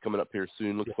boxing events coming up here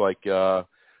soon. Looks like Floyd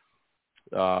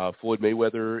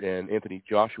Mayweather and Anthony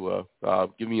Joshua.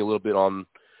 Give me a little bit on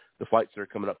the fights that are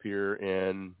coming up here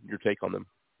and your take on them.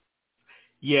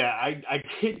 Yeah, I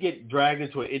did get dragged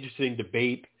into an interesting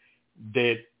debate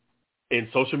that in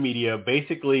social media.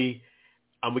 Basically,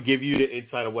 I'm going to give you the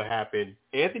insight of what happened.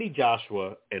 Anthony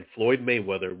Joshua and Floyd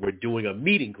Mayweather were doing a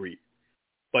meet and greet.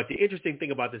 But the interesting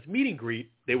thing about this meet and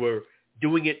greet, they were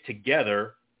doing it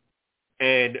together,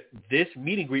 and this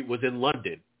meet and greet was in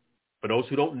London. For those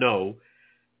who don't know,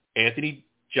 Anthony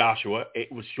Joshua,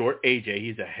 it was short AJ,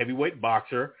 he's a heavyweight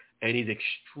boxer, and he's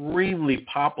extremely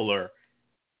popular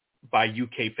by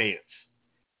UK fans.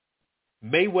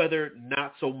 Mayweather,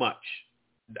 not so much.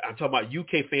 I'm talking about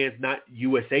UK fans, not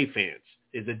USA fans.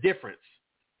 There's a difference.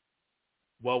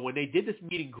 Well, when they did this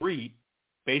meet and greet,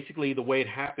 basically the way it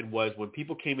happened was when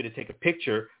people came in to take a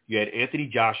picture, you had Anthony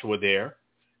Joshua there,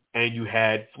 and you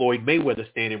had Floyd Mayweather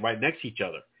standing right next to each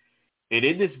other. And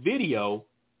in this video,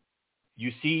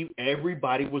 you see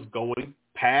everybody was going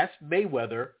past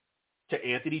Mayweather to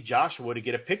Anthony Joshua to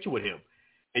get a picture with him.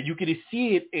 And you could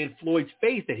see it in Floyd's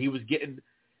face that he was getting,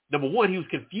 number one, he was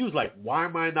confused, like, why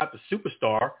am I not the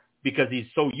superstar? Because he's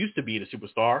so used to being a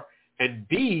superstar. And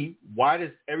B, why does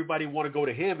everybody want to go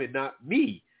to him and not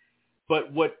me?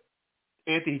 But what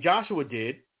Anthony Joshua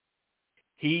did,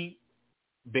 he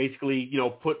basically,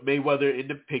 put Mayweather in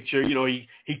the picture.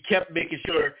 He kept making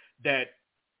sure that,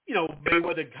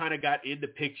 Mayweather kind of got in the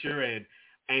picture and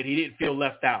he didn't feel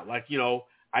left out. Like,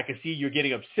 I can see you're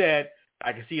getting upset.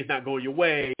 I can see it's not going your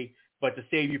way, but to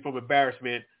save you from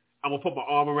embarrassment, I'm going to put my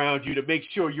arm around you to make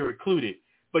sure you're included.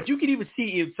 But you can even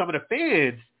see in some of the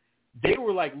fans, they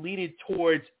were like leaning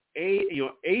towards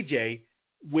AJ,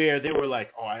 where they were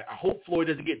like, oh, I hope Floyd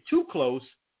doesn't get too close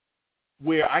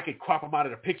where I could crop him out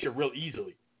of the picture real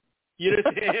easily. You know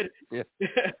what I'm saying?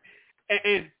 Yeah.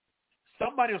 And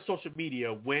somebody on social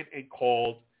media went and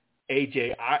called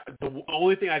AJ. The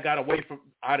only thing I got away from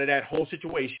out of that whole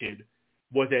situation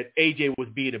was that AJ was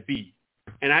being a B.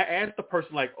 And I asked the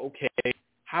person, like, okay,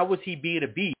 how was he being a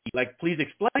B? Like, please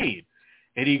explain.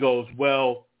 And he goes,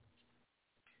 well,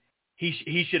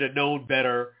 he should have known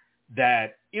better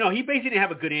that, he basically didn't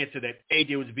have a good answer that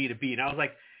AJ was being a B. And I was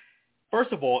like,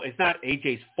 first of all, it's not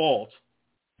AJ's fault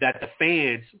that the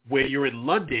fans, where you're in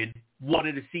London,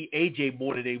 wanted to see AJ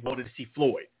more than they wanted to see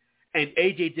Floyd. And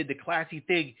AJ did the classy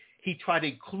thing. He tried to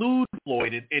include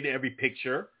Floyd in every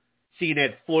picture, seeing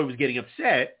that Floyd was getting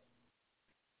upset.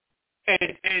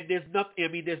 And there's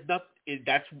nothing,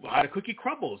 that's how the cookie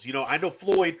crumbles. I know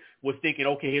Floyd was thinking,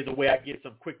 okay, here's a way I get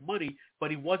some quick money,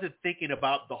 but he wasn't thinking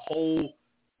about the whole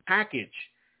package.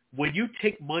 When you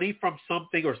take money from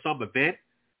something or some event,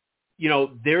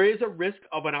 there is a risk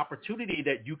of an opportunity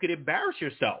that you could embarrass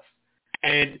yourself.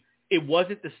 And it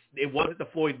wasn't the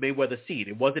Floyd Mayweather scene.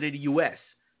 It wasn't in the U.S.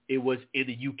 It was in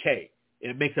the UK.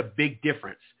 And it makes a big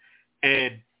difference.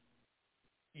 And,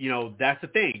 that's the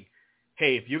thing.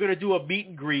 Hey, if you're going to do a meet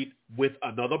and greet with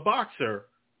another boxer,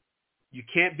 you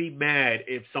can't be mad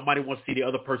if somebody wants to see the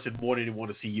other person more than they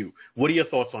want to see you. What are your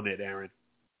thoughts on that, Aaron?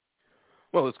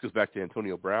 Well, this goes back to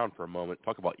Antonio Brown for a moment.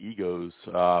 Talk about egos.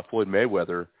 Floyd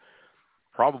Mayweather,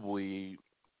 probably,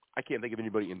 I can't think of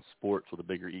anybody in sports with a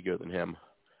bigger ego than him.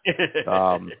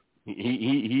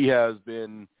 He has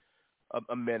been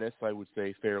a menace, I would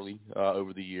say, fairly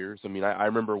over the years. I mean, I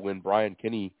remember when Brian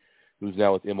Kenny, who's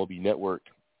now with MLB Network,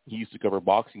 he used to cover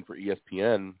boxing for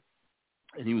ESPN,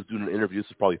 and he was doing an interview. This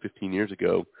is probably 15 years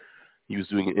ago. He was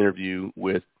doing an interview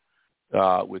with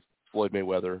Floyd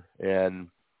Mayweather, and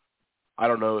I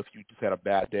don't know if you just had a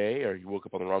bad day or you woke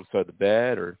up on the wrong side of the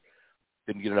bed or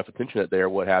didn't get enough attention that day or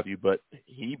what have you, but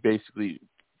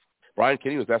Brian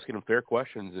Kenny was asking him fair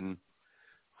questions, and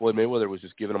Floyd Mayweather was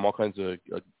just giving him all kinds of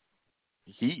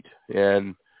heat,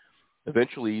 and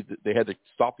eventually they had to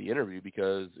stop the interview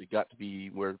because it got to be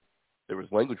where there was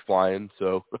language flying.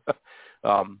 So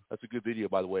that's a good video,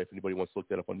 by the way, if anybody wants to look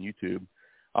that up on YouTube.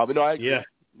 But no, you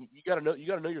got to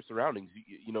know your surroundings.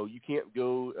 You can't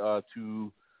go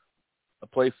to a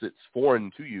place that's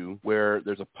foreign to you where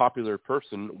there's a popular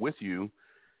person with you,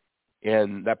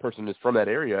 and that person is from that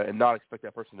area, and not expect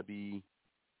that person to be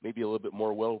maybe a little bit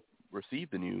more well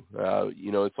received than you.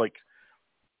 It's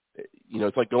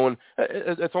like going.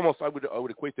 It's almost I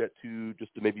would equate that to,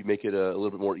 just to maybe make it a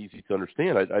little bit more easy to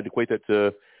understand. I'd equate that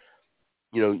to,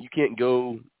 you can't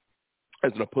go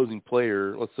as an opposing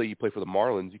player. Let's say you play for the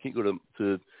Marlins. You can't go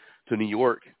to New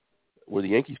York where the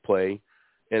Yankees play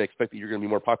and expect that you're going to be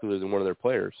more popular than one of their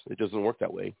players. It doesn't work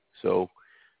that way. So,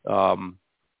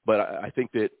 but I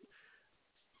think that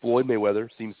Floyd Mayweather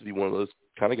seems to be one of those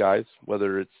kind of guys,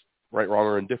 whether it's right, wrong,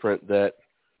 or indifferent, that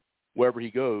wherever he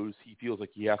goes, he feels like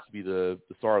he has to be the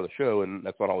star of the show, and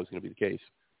that's not always going to be the case.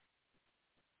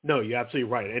 No, you're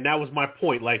absolutely right. And that was my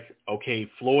point. Like, okay,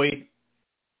 Floyd,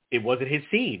 it wasn't his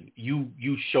scene.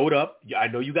 You showed up. I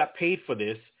know you got paid for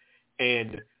this,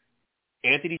 and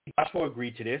Anthony Joshua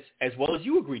agreed to this, as well as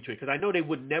you agreed to it, because I know they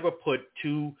would never put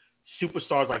two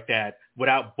superstars like that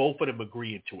without both of them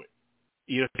agreeing to it.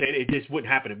 It just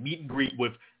wouldn't happen. A meet and greet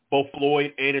with both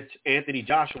Floyd and it's Anthony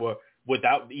Joshua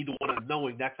without either one of them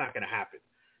knowing, that's not going to happen.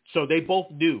 So they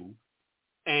both knew,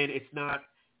 and it's not.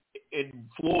 And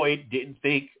Floyd didn't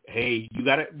think, hey,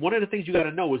 one of the things you got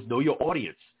to know is know your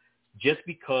audience. Just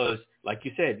because, like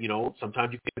you said,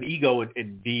 sometimes you can have an ego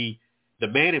and be the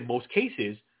man in most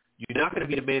cases. You're not going to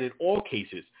be the man in all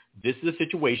cases. This is a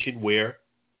situation where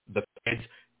the fans,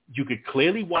 you could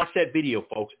clearly watch that video,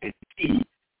 folks, and see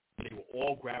they were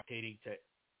all gravitating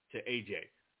to AJ,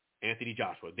 Anthony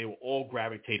Joshua. They were all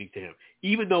gravitating to him,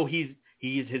 even though his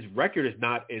record is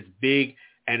not as big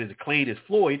and as acclaimed as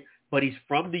Floyd, but he's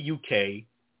from the UK.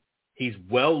 He's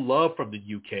well loved from the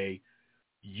UK.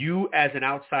 You, as an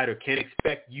outsider, can't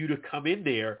expect you to come in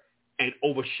there and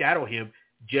overshadow him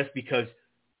just because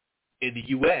in the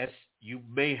U.S., you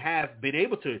may have been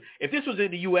able to. If this was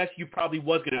in the U.S., you probably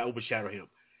was going to overshadow him.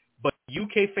 But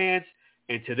UK fans,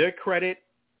 and to their credit,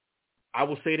 I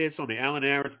will say this on the Alan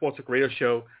and Aaron Sports Radio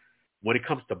Show, when it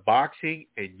comes to boxing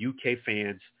and UK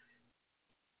fans,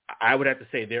 I would have to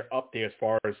say they're up there as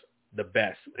far as the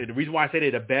best. And the reason why I say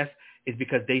they're the best is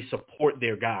because they support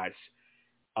their guys.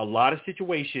 A lot of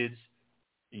situations,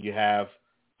 you have,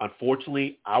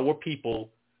 unfortunately, our people,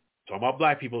 talking about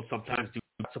black people, sometimes do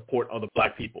not support other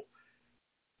black people.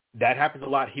 That happens a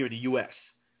lot here in the U.S.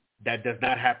 That does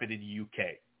not happen in the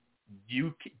UK.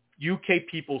 UK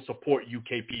people support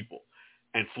UK people.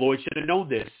 And Floyd should have known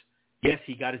this. Yes,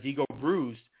 he got his ego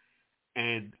bruised.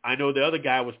 And I know the other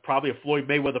guy was probably a Floyd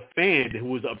Mayweather fan who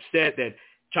was upset that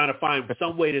trying to find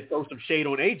some way to throw some shade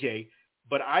on AJ.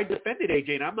 But I defended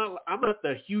AJ, and I'm not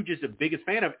the hugest and biggest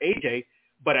fan of AJ,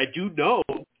 but I do know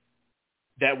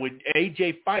that when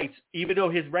AJ fights, even though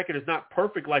his record is not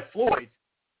perfect like Floyd's,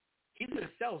 he's going to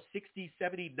sell 60,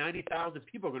 70, 90,000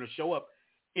 people are going to show up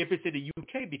if it's in the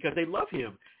UK because they love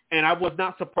him. And I was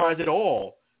not surprised at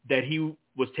all that he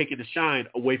was taking the shine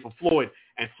away from Floyd.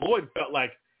 And Floyd felt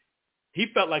like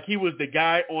he was the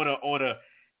guy on a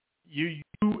you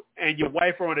and your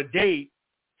wife are on a date,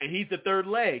 and he's the third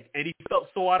leg, and he felt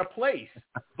so out of place.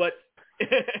 But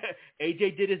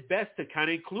AJ did his best to kind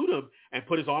of include him and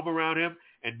put his arm around him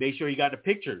and make sure he got the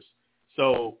pictures.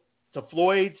 So to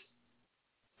Floyd's,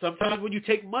 sometimes when you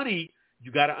take money,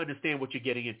 you got to understand what you're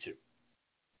getting into.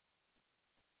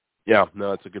 Yeah, no,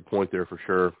 that's a good point there for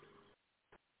sure.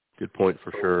 Good point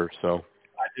for sure. So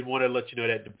I did want to let you know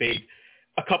that debate.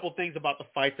 A couple things about the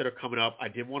fights that are coming up. I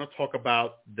did want to talk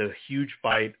about the huge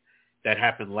fight that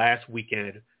happened last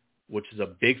weekend, which is a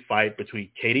big fight between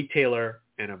Katie Taylor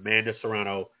and Amanda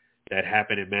Serrano that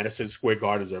happened in Madison Square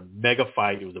Garden. It was a mega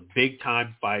fight. It was a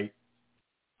big-time fight.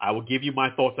 I will give you my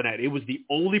thoughts on that. It was the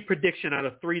only prediction out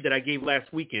of 3 that I gave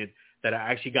last weekend that I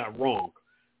actually got wrong.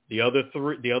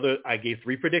 I gave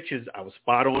 3 predictions. I was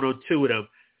spot on 2 of them.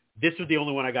 This was the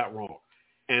only one I got wrong.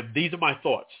 And these are my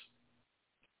thoughts.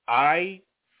 I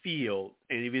feel,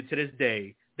 and even to this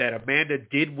day, that Amanda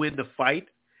did win the fight,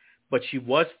 but she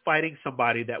was fighting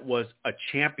somebody that was a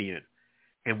champion.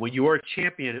 And when you are a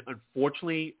champion,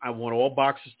 unfortunately, I want all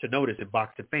boxers to notice, and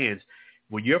boxing fans,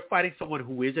 when you're fighting someone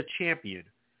who is a champion,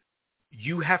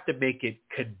 you have to make it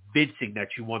convincing that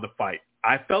you won the fight.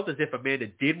 I felt as if Amanda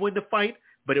did win the fight,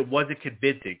 but it wasn't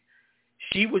convincing.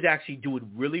 She was actually doing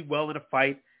really well in the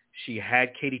fight. She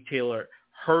had Katie Taylor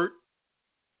hurt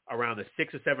around the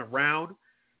 6th or 7th round.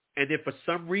 And then for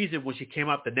some reason, when she came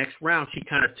out the next round, she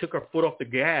kind of took her foot off the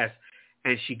gas,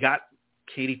 and she got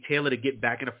Katie Taylor to get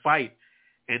back in the fight.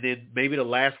 And then maybe the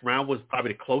last round was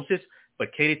probably the closest,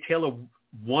 but Katie Taylor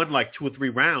won like 2 or 3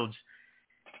 rounds,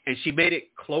 and she made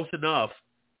it close enough,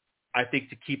 I think,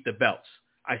 to keep the belts.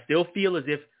 I still feel as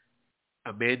if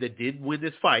Amanda did win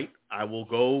this fight. I will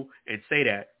go and say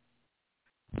that.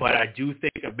 But I do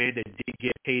think Amanda did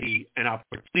give Katie an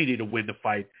opportunity to win the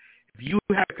fight. If you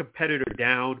have a competitor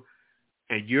down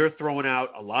and you're throwing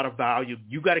out a lot of volume,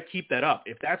 you got to keep that up.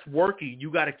 If that's working,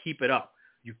 you got to keep it up.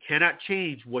 You cannot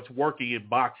change what's working in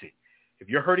boxing. If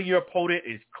you're hurting your opponent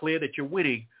and it's clear that you're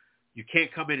winning, you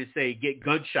can't come in and say, get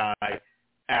gun shy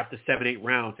after 7-8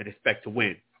 rounds and expect to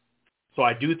win. So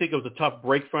I do think it was a tough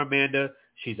break for Amanda.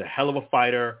 She's a hell of a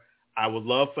fighter. I would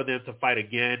love for them to fight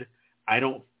again. I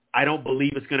don't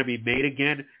believe it's going to be made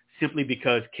again simply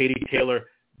because Katie Taylor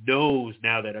knows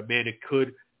now that Amanda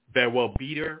could very well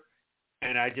beat her.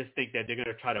 And I just think that they're going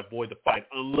to try to avoid the fight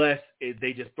unless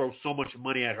they just throw so much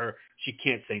money at her she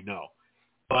can't say no.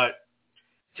 But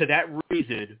to that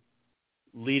reason,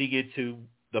 leading into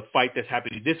the fight that's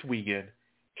happening this weekend,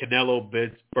 Canelo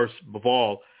versus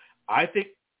Bivol, I think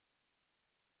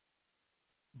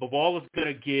Bivol is going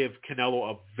to give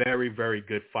Canelo a very, very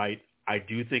good fight. I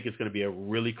do think it's going to be a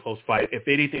really close fight. If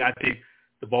anything, I think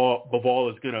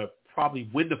Bivol is going to probably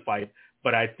win the fight,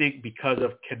 but I think because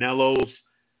of Canelo's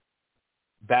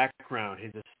background,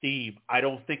 his esteem, I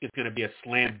don't think it's going to be a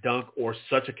slam dunk or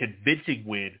such a convincing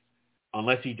win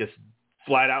unless he just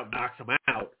flat out knocks him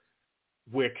out,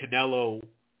 where Canelo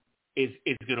is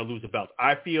going to lose the belt.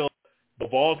 I feel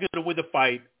Bivol's going to win the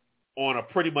fight on a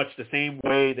pretty much the same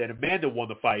way that Amanda won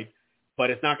the fight, but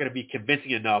it's not going to be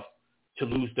convincing enough to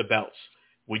lose the belts.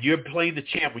 When you're playing the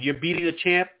champ, when you're beating the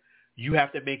champ, you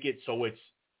have to make it so it's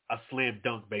a slam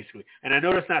dunk, basically. And I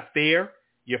know that's not fair.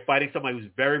 You're fighting somebody who's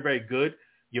very, very good.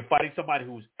 You're fighting somebody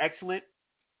who's excellent.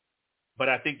 But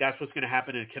I think that's what's going to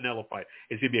happen in a Canelo fight.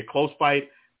 It's going to be a close fight.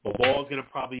 Bivol's going to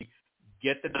probably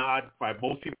get the nod. Probably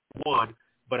most people won.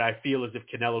 But I feel as if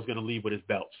Canelo's going to leave with his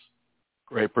belts.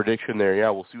 Great prediction there. Yeah,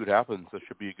 we'll see what happens. That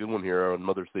should be a good one here on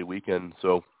Mother's Day weekend.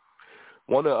 So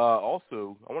I want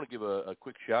to give a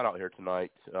quick shout-out here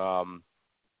tonight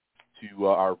to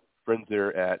our friends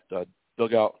there at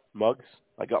Dugout Mugs.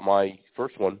 I got my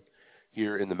first one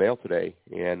here in the mail today,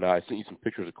 and I sent you some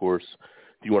pictures, of course,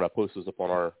 if you want to post those up on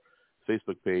our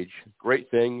Facebook page. Great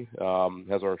thing.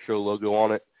 Has our show logo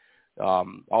on it.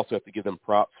 Also have to give them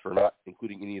props for not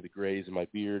including any of the grays in my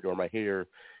beard or my hair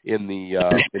in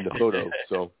the photo.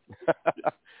 So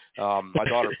my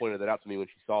daughter pointed that out to me when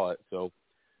she saw it. So,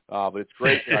 but it's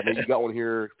great. I know you got one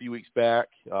here a few weeks back,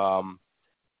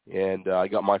 and I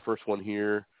got my first one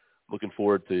here. Looking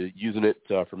forward to using it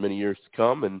for many years to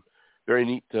come, and very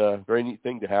neat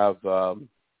thing to have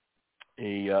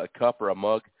a cup or a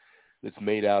mug that's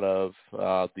made out of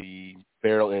the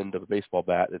barrel end of a baseball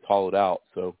bat that's hollowed out.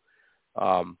 So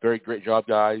very great job,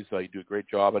 guys. You do a great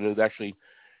job. I know that actually,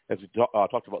 as we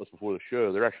talked about this before the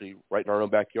show, they're actually right in our own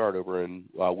backyard over in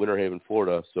Winter Haven,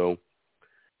 Florida. So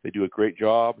they do a great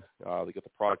job. They get the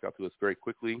product out to us very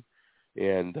quickly.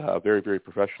 and very, very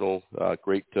professional.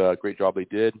 Great job they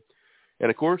did. And,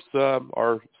 of course,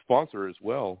 our sponsor as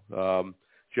well,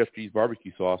 Chef G's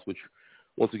Barbecue Sauce, which,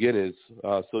 once again, is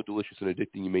so delicious and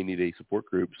addicting you may need a support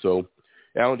group. So,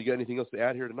 Alan, do you got anything else to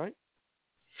add here tonight?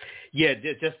 Yeah,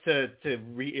 just to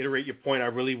reiterate your point, I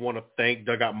really want to thank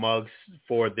Dugout Mugs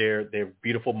for their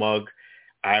beautiful mug.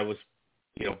 I was,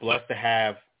 blessed to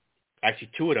have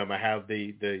actually two of them. I have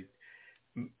the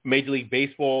Major League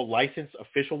Baseball license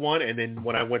official one, and then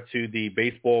when I went to the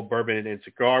baseball bourbon and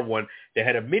cigar one, they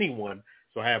had a mini one,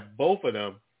 so I have both of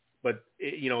them. But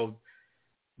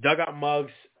Dugout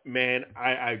Mugs, man,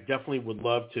 I definitely would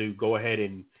love to go ahead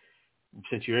and,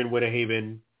 since you're in Winter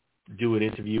Haven, do an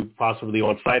interview possibly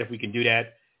on site if we can do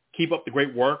that. Keep up the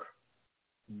great work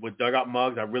with Dugout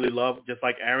Mugs. I really love, just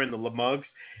like Aaron, the mugs.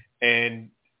 And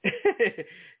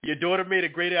your daughter made a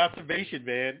great observation,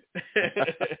 man.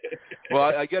 Well,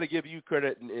 I got to give you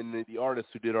credit in the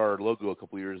artists who did our logo a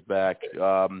couple years back.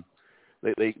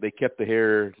 They kept the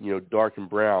hair, dark and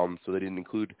brown, so they didn't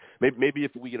include. Maybe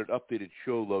if we get an updated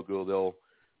show logo,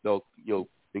 they'll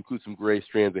include some gray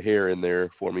strands of hair in there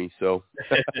for me. So.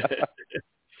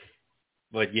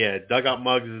 But yeah, Dugout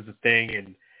Mugs is the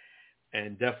thing,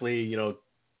 and definitely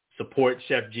support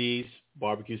Chef G's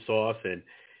Barbecue Sauce, and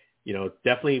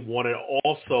definitely want to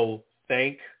also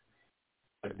thank.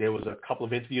 There was a couple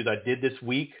of interviews I did this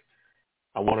week.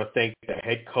 I want to thank the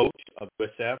head coach of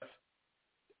USF,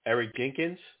 Eric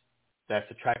Jenkins. That's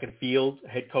the track and field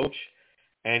head coach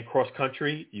and cross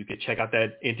country. You can check out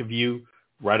that interview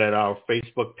right at our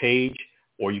Facebook page,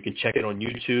 or you can check it on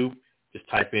YouTube. Just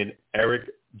type in Eric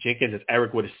Jenkins. It's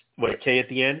Eric with a K at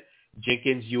the end.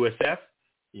 Jenkins USF.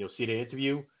 You'll see the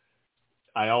interview.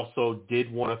 I also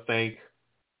did want to thank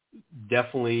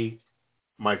definitely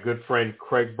my good friend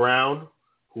Craig Brown,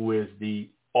 who is the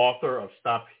author of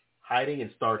Stop Hiding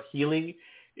and Start Healing.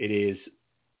 It is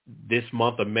this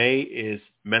month of May is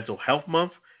Mental Health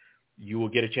Month. You will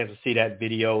get a chance to see that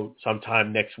video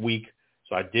sometime next week.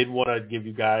 So I did want to give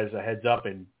you guys a heads up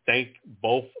and thank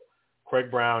both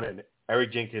Craig Brown and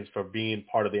Eric Jenkins for being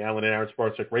part of the Alan and Aaron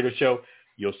Sports Talk Radio Show.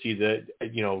 You'll see the,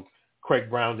 Craig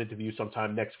Brown's interview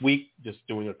sometime next week, just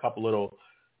doing a couple little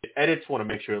edits. Want to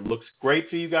make sure it looks great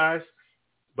for you guys.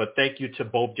 But thank you to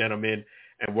both gentlemen,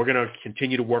 and we're going to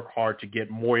continue to work hard to get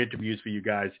more interviews for you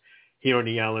guys here on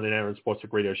the Alan and Aaron Sports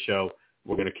Talk Radio Show.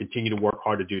 We're going to continue to work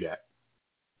hard to do that.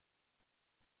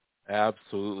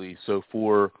 Absolutely. So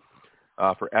for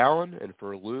Alan and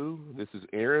for Lou, this is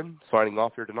Aaron signing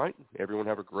off here tonight. Everyone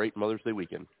have a great Mother's Day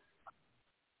weekend.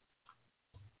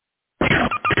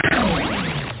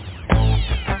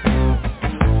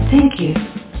 Thank you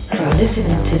for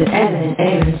listening to the Alan and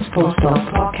Aaron Sports Talk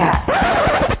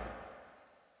podcast.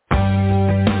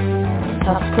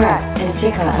 Subscribe and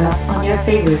check us out on your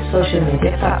favorite social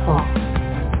media platform.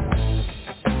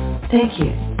 Thank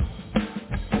you.